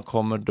 imorgon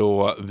kommer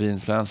då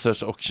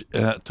Vinfluencers och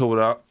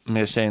Tora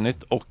med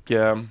Tjejnytt och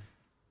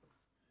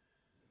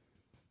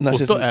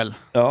Otto L.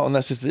 Ja, och när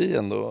ses vi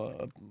igen då,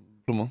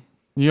 Plommon?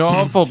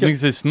 Ja,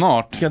 förhoppningsvis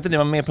snart. Kan inte ni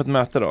vara med på ett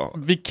möte då?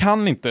 Vi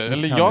kan inte,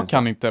 eller jag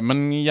kan inte,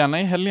 men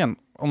gärna i helgen.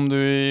 Om du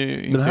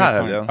är den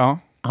här helgen? Ja.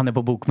 Han är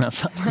på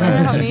bokmässan.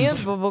 Nej, han är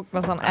inte på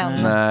bokmässan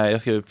än. Nej,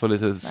 jag ska ut på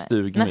lite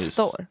stugmys.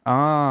 Nästa år.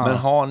 Men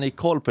har ni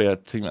koll på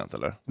ert segment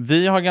eller?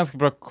 Vi har ganska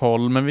bra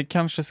koll, men vi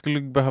kanske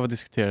skulle behöva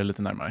diskutera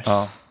lite närmare.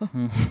 Ja.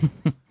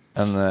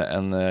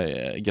 En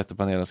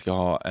Gettopanelen ska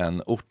ha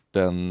en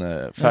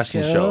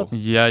fashion show.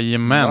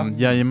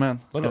 Jajamän.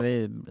 Ska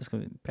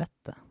vi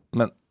berätta?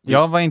 Men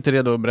jag var inte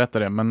redo att berätta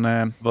det,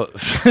 men... Vad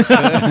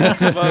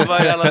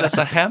är alla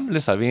dessa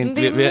hemlisar?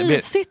 Det är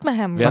mysigt med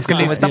hemlisar. Jag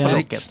skulle lyfta på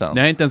riksdagen.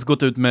 Jag har inte ens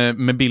gått ut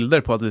med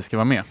bilder på att vi ska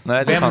vara med.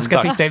 Nej, vem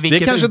ska sitta i vilket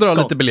det kanske utskott?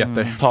 drar lite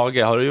biljetter.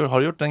 Tage, har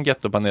du gjort en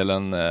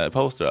Gettopanelen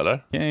poster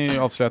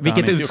eller?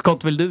 Vilket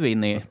utskott vill du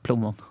in i,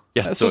 Plommon?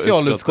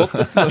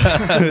 Socialutskottet.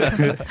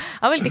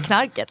 Jag vill lite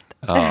knarket.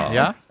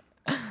 Ja.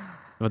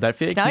 Det var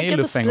därför jag gick med i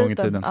Luft en gång i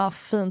tiden. Ja,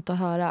 fint att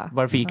höra.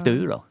 Varför gick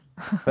du då?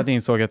 För att jag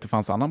insåg att det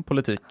fanns annan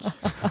politik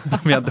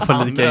som jag inte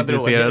var lika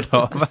intresserad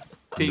av.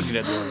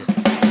 Tyngre droger.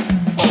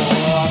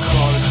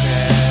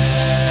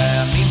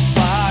 Min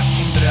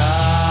fucking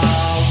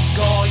brau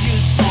ska ju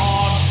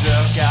snart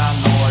röka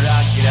några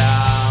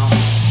gram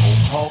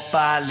och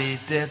hoppa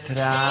lite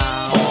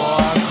tram.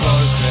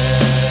 Jorge,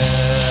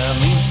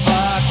 min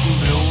fucking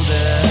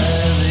broder,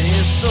 det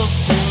är så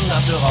synd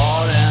att du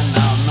har en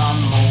annan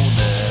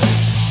moder.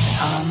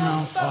 En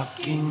annan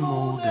fucking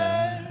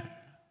moder.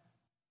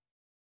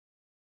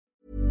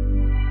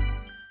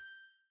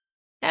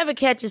 Ever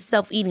catch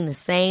yourself eating the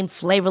same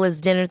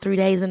flavorless dinner 3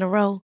 days in a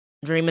row?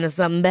 Dreaming of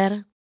something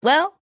better?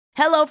 Well,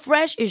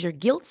 HelloFresh is your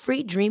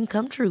guilt-free dream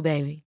come true,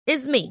 baby.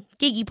 It's me,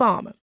 Keke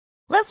Palmer.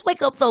 Let's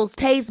wake up those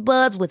taste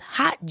buds with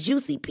hot,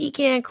 juicy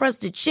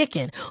pecan-crusted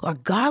chicken or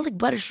garlic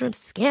butter shrimp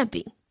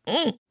scampi.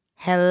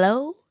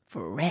 Hello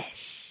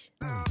Fresh.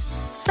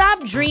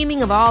 Stop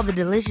dreaming of all the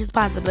delicious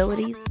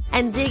possibilities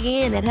and dig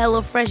in at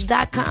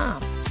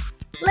HelloFresh.com.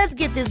 Let's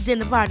get this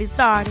dinner party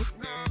started.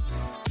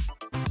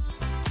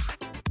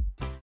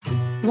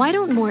 Why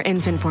don't more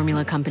infant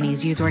formula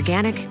companies use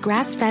organic,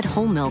 grass-fed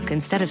whole milk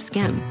instead of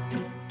skim?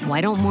 Why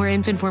don't more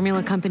infant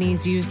formula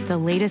companies use the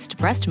latest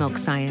breast milk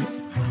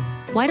science?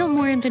 Why don't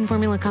more infant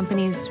formula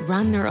companies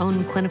run their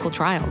own clinical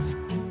trials?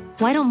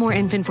 Why don't more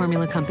infant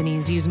formula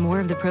companies use more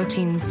of the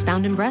proteins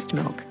found in breast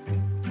milk?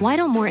 Why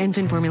don't more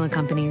infant formula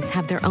companies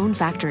have their own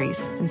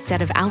factories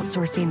instead of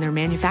outsourcing their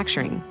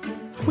manufacturing?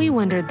 We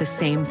wondered the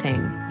same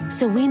thing.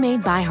 So we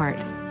made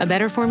ByHeart, a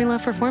better formula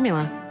for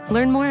formula.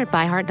 Learn more at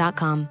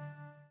byheart.com.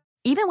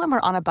 Even when we're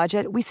on a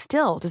budget, we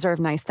still deserve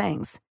nice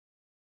things.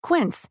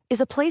 Quince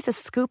is a place to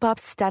scoop up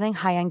stunning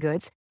high-end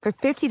goods for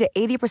 50 to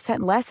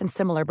 80% less than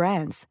similar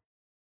brands.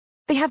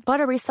 They have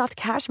buttery soft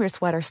cashmere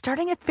sweaters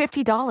starting at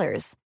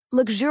 $50,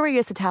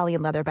 luxurious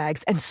Italian leather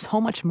bags, and so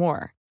much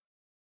more.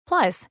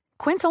 Plus,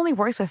 Quince only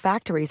works with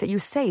factories that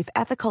use safe,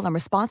 ethical, and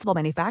responsible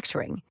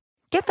manufacturing.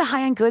 Get the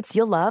high-end goods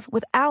you'll love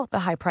without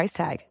the high price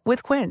tag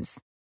with Quince.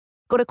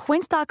 Go to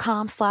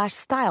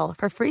quince.com/style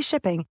for free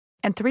shipping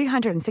and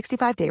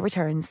 365-day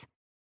returns.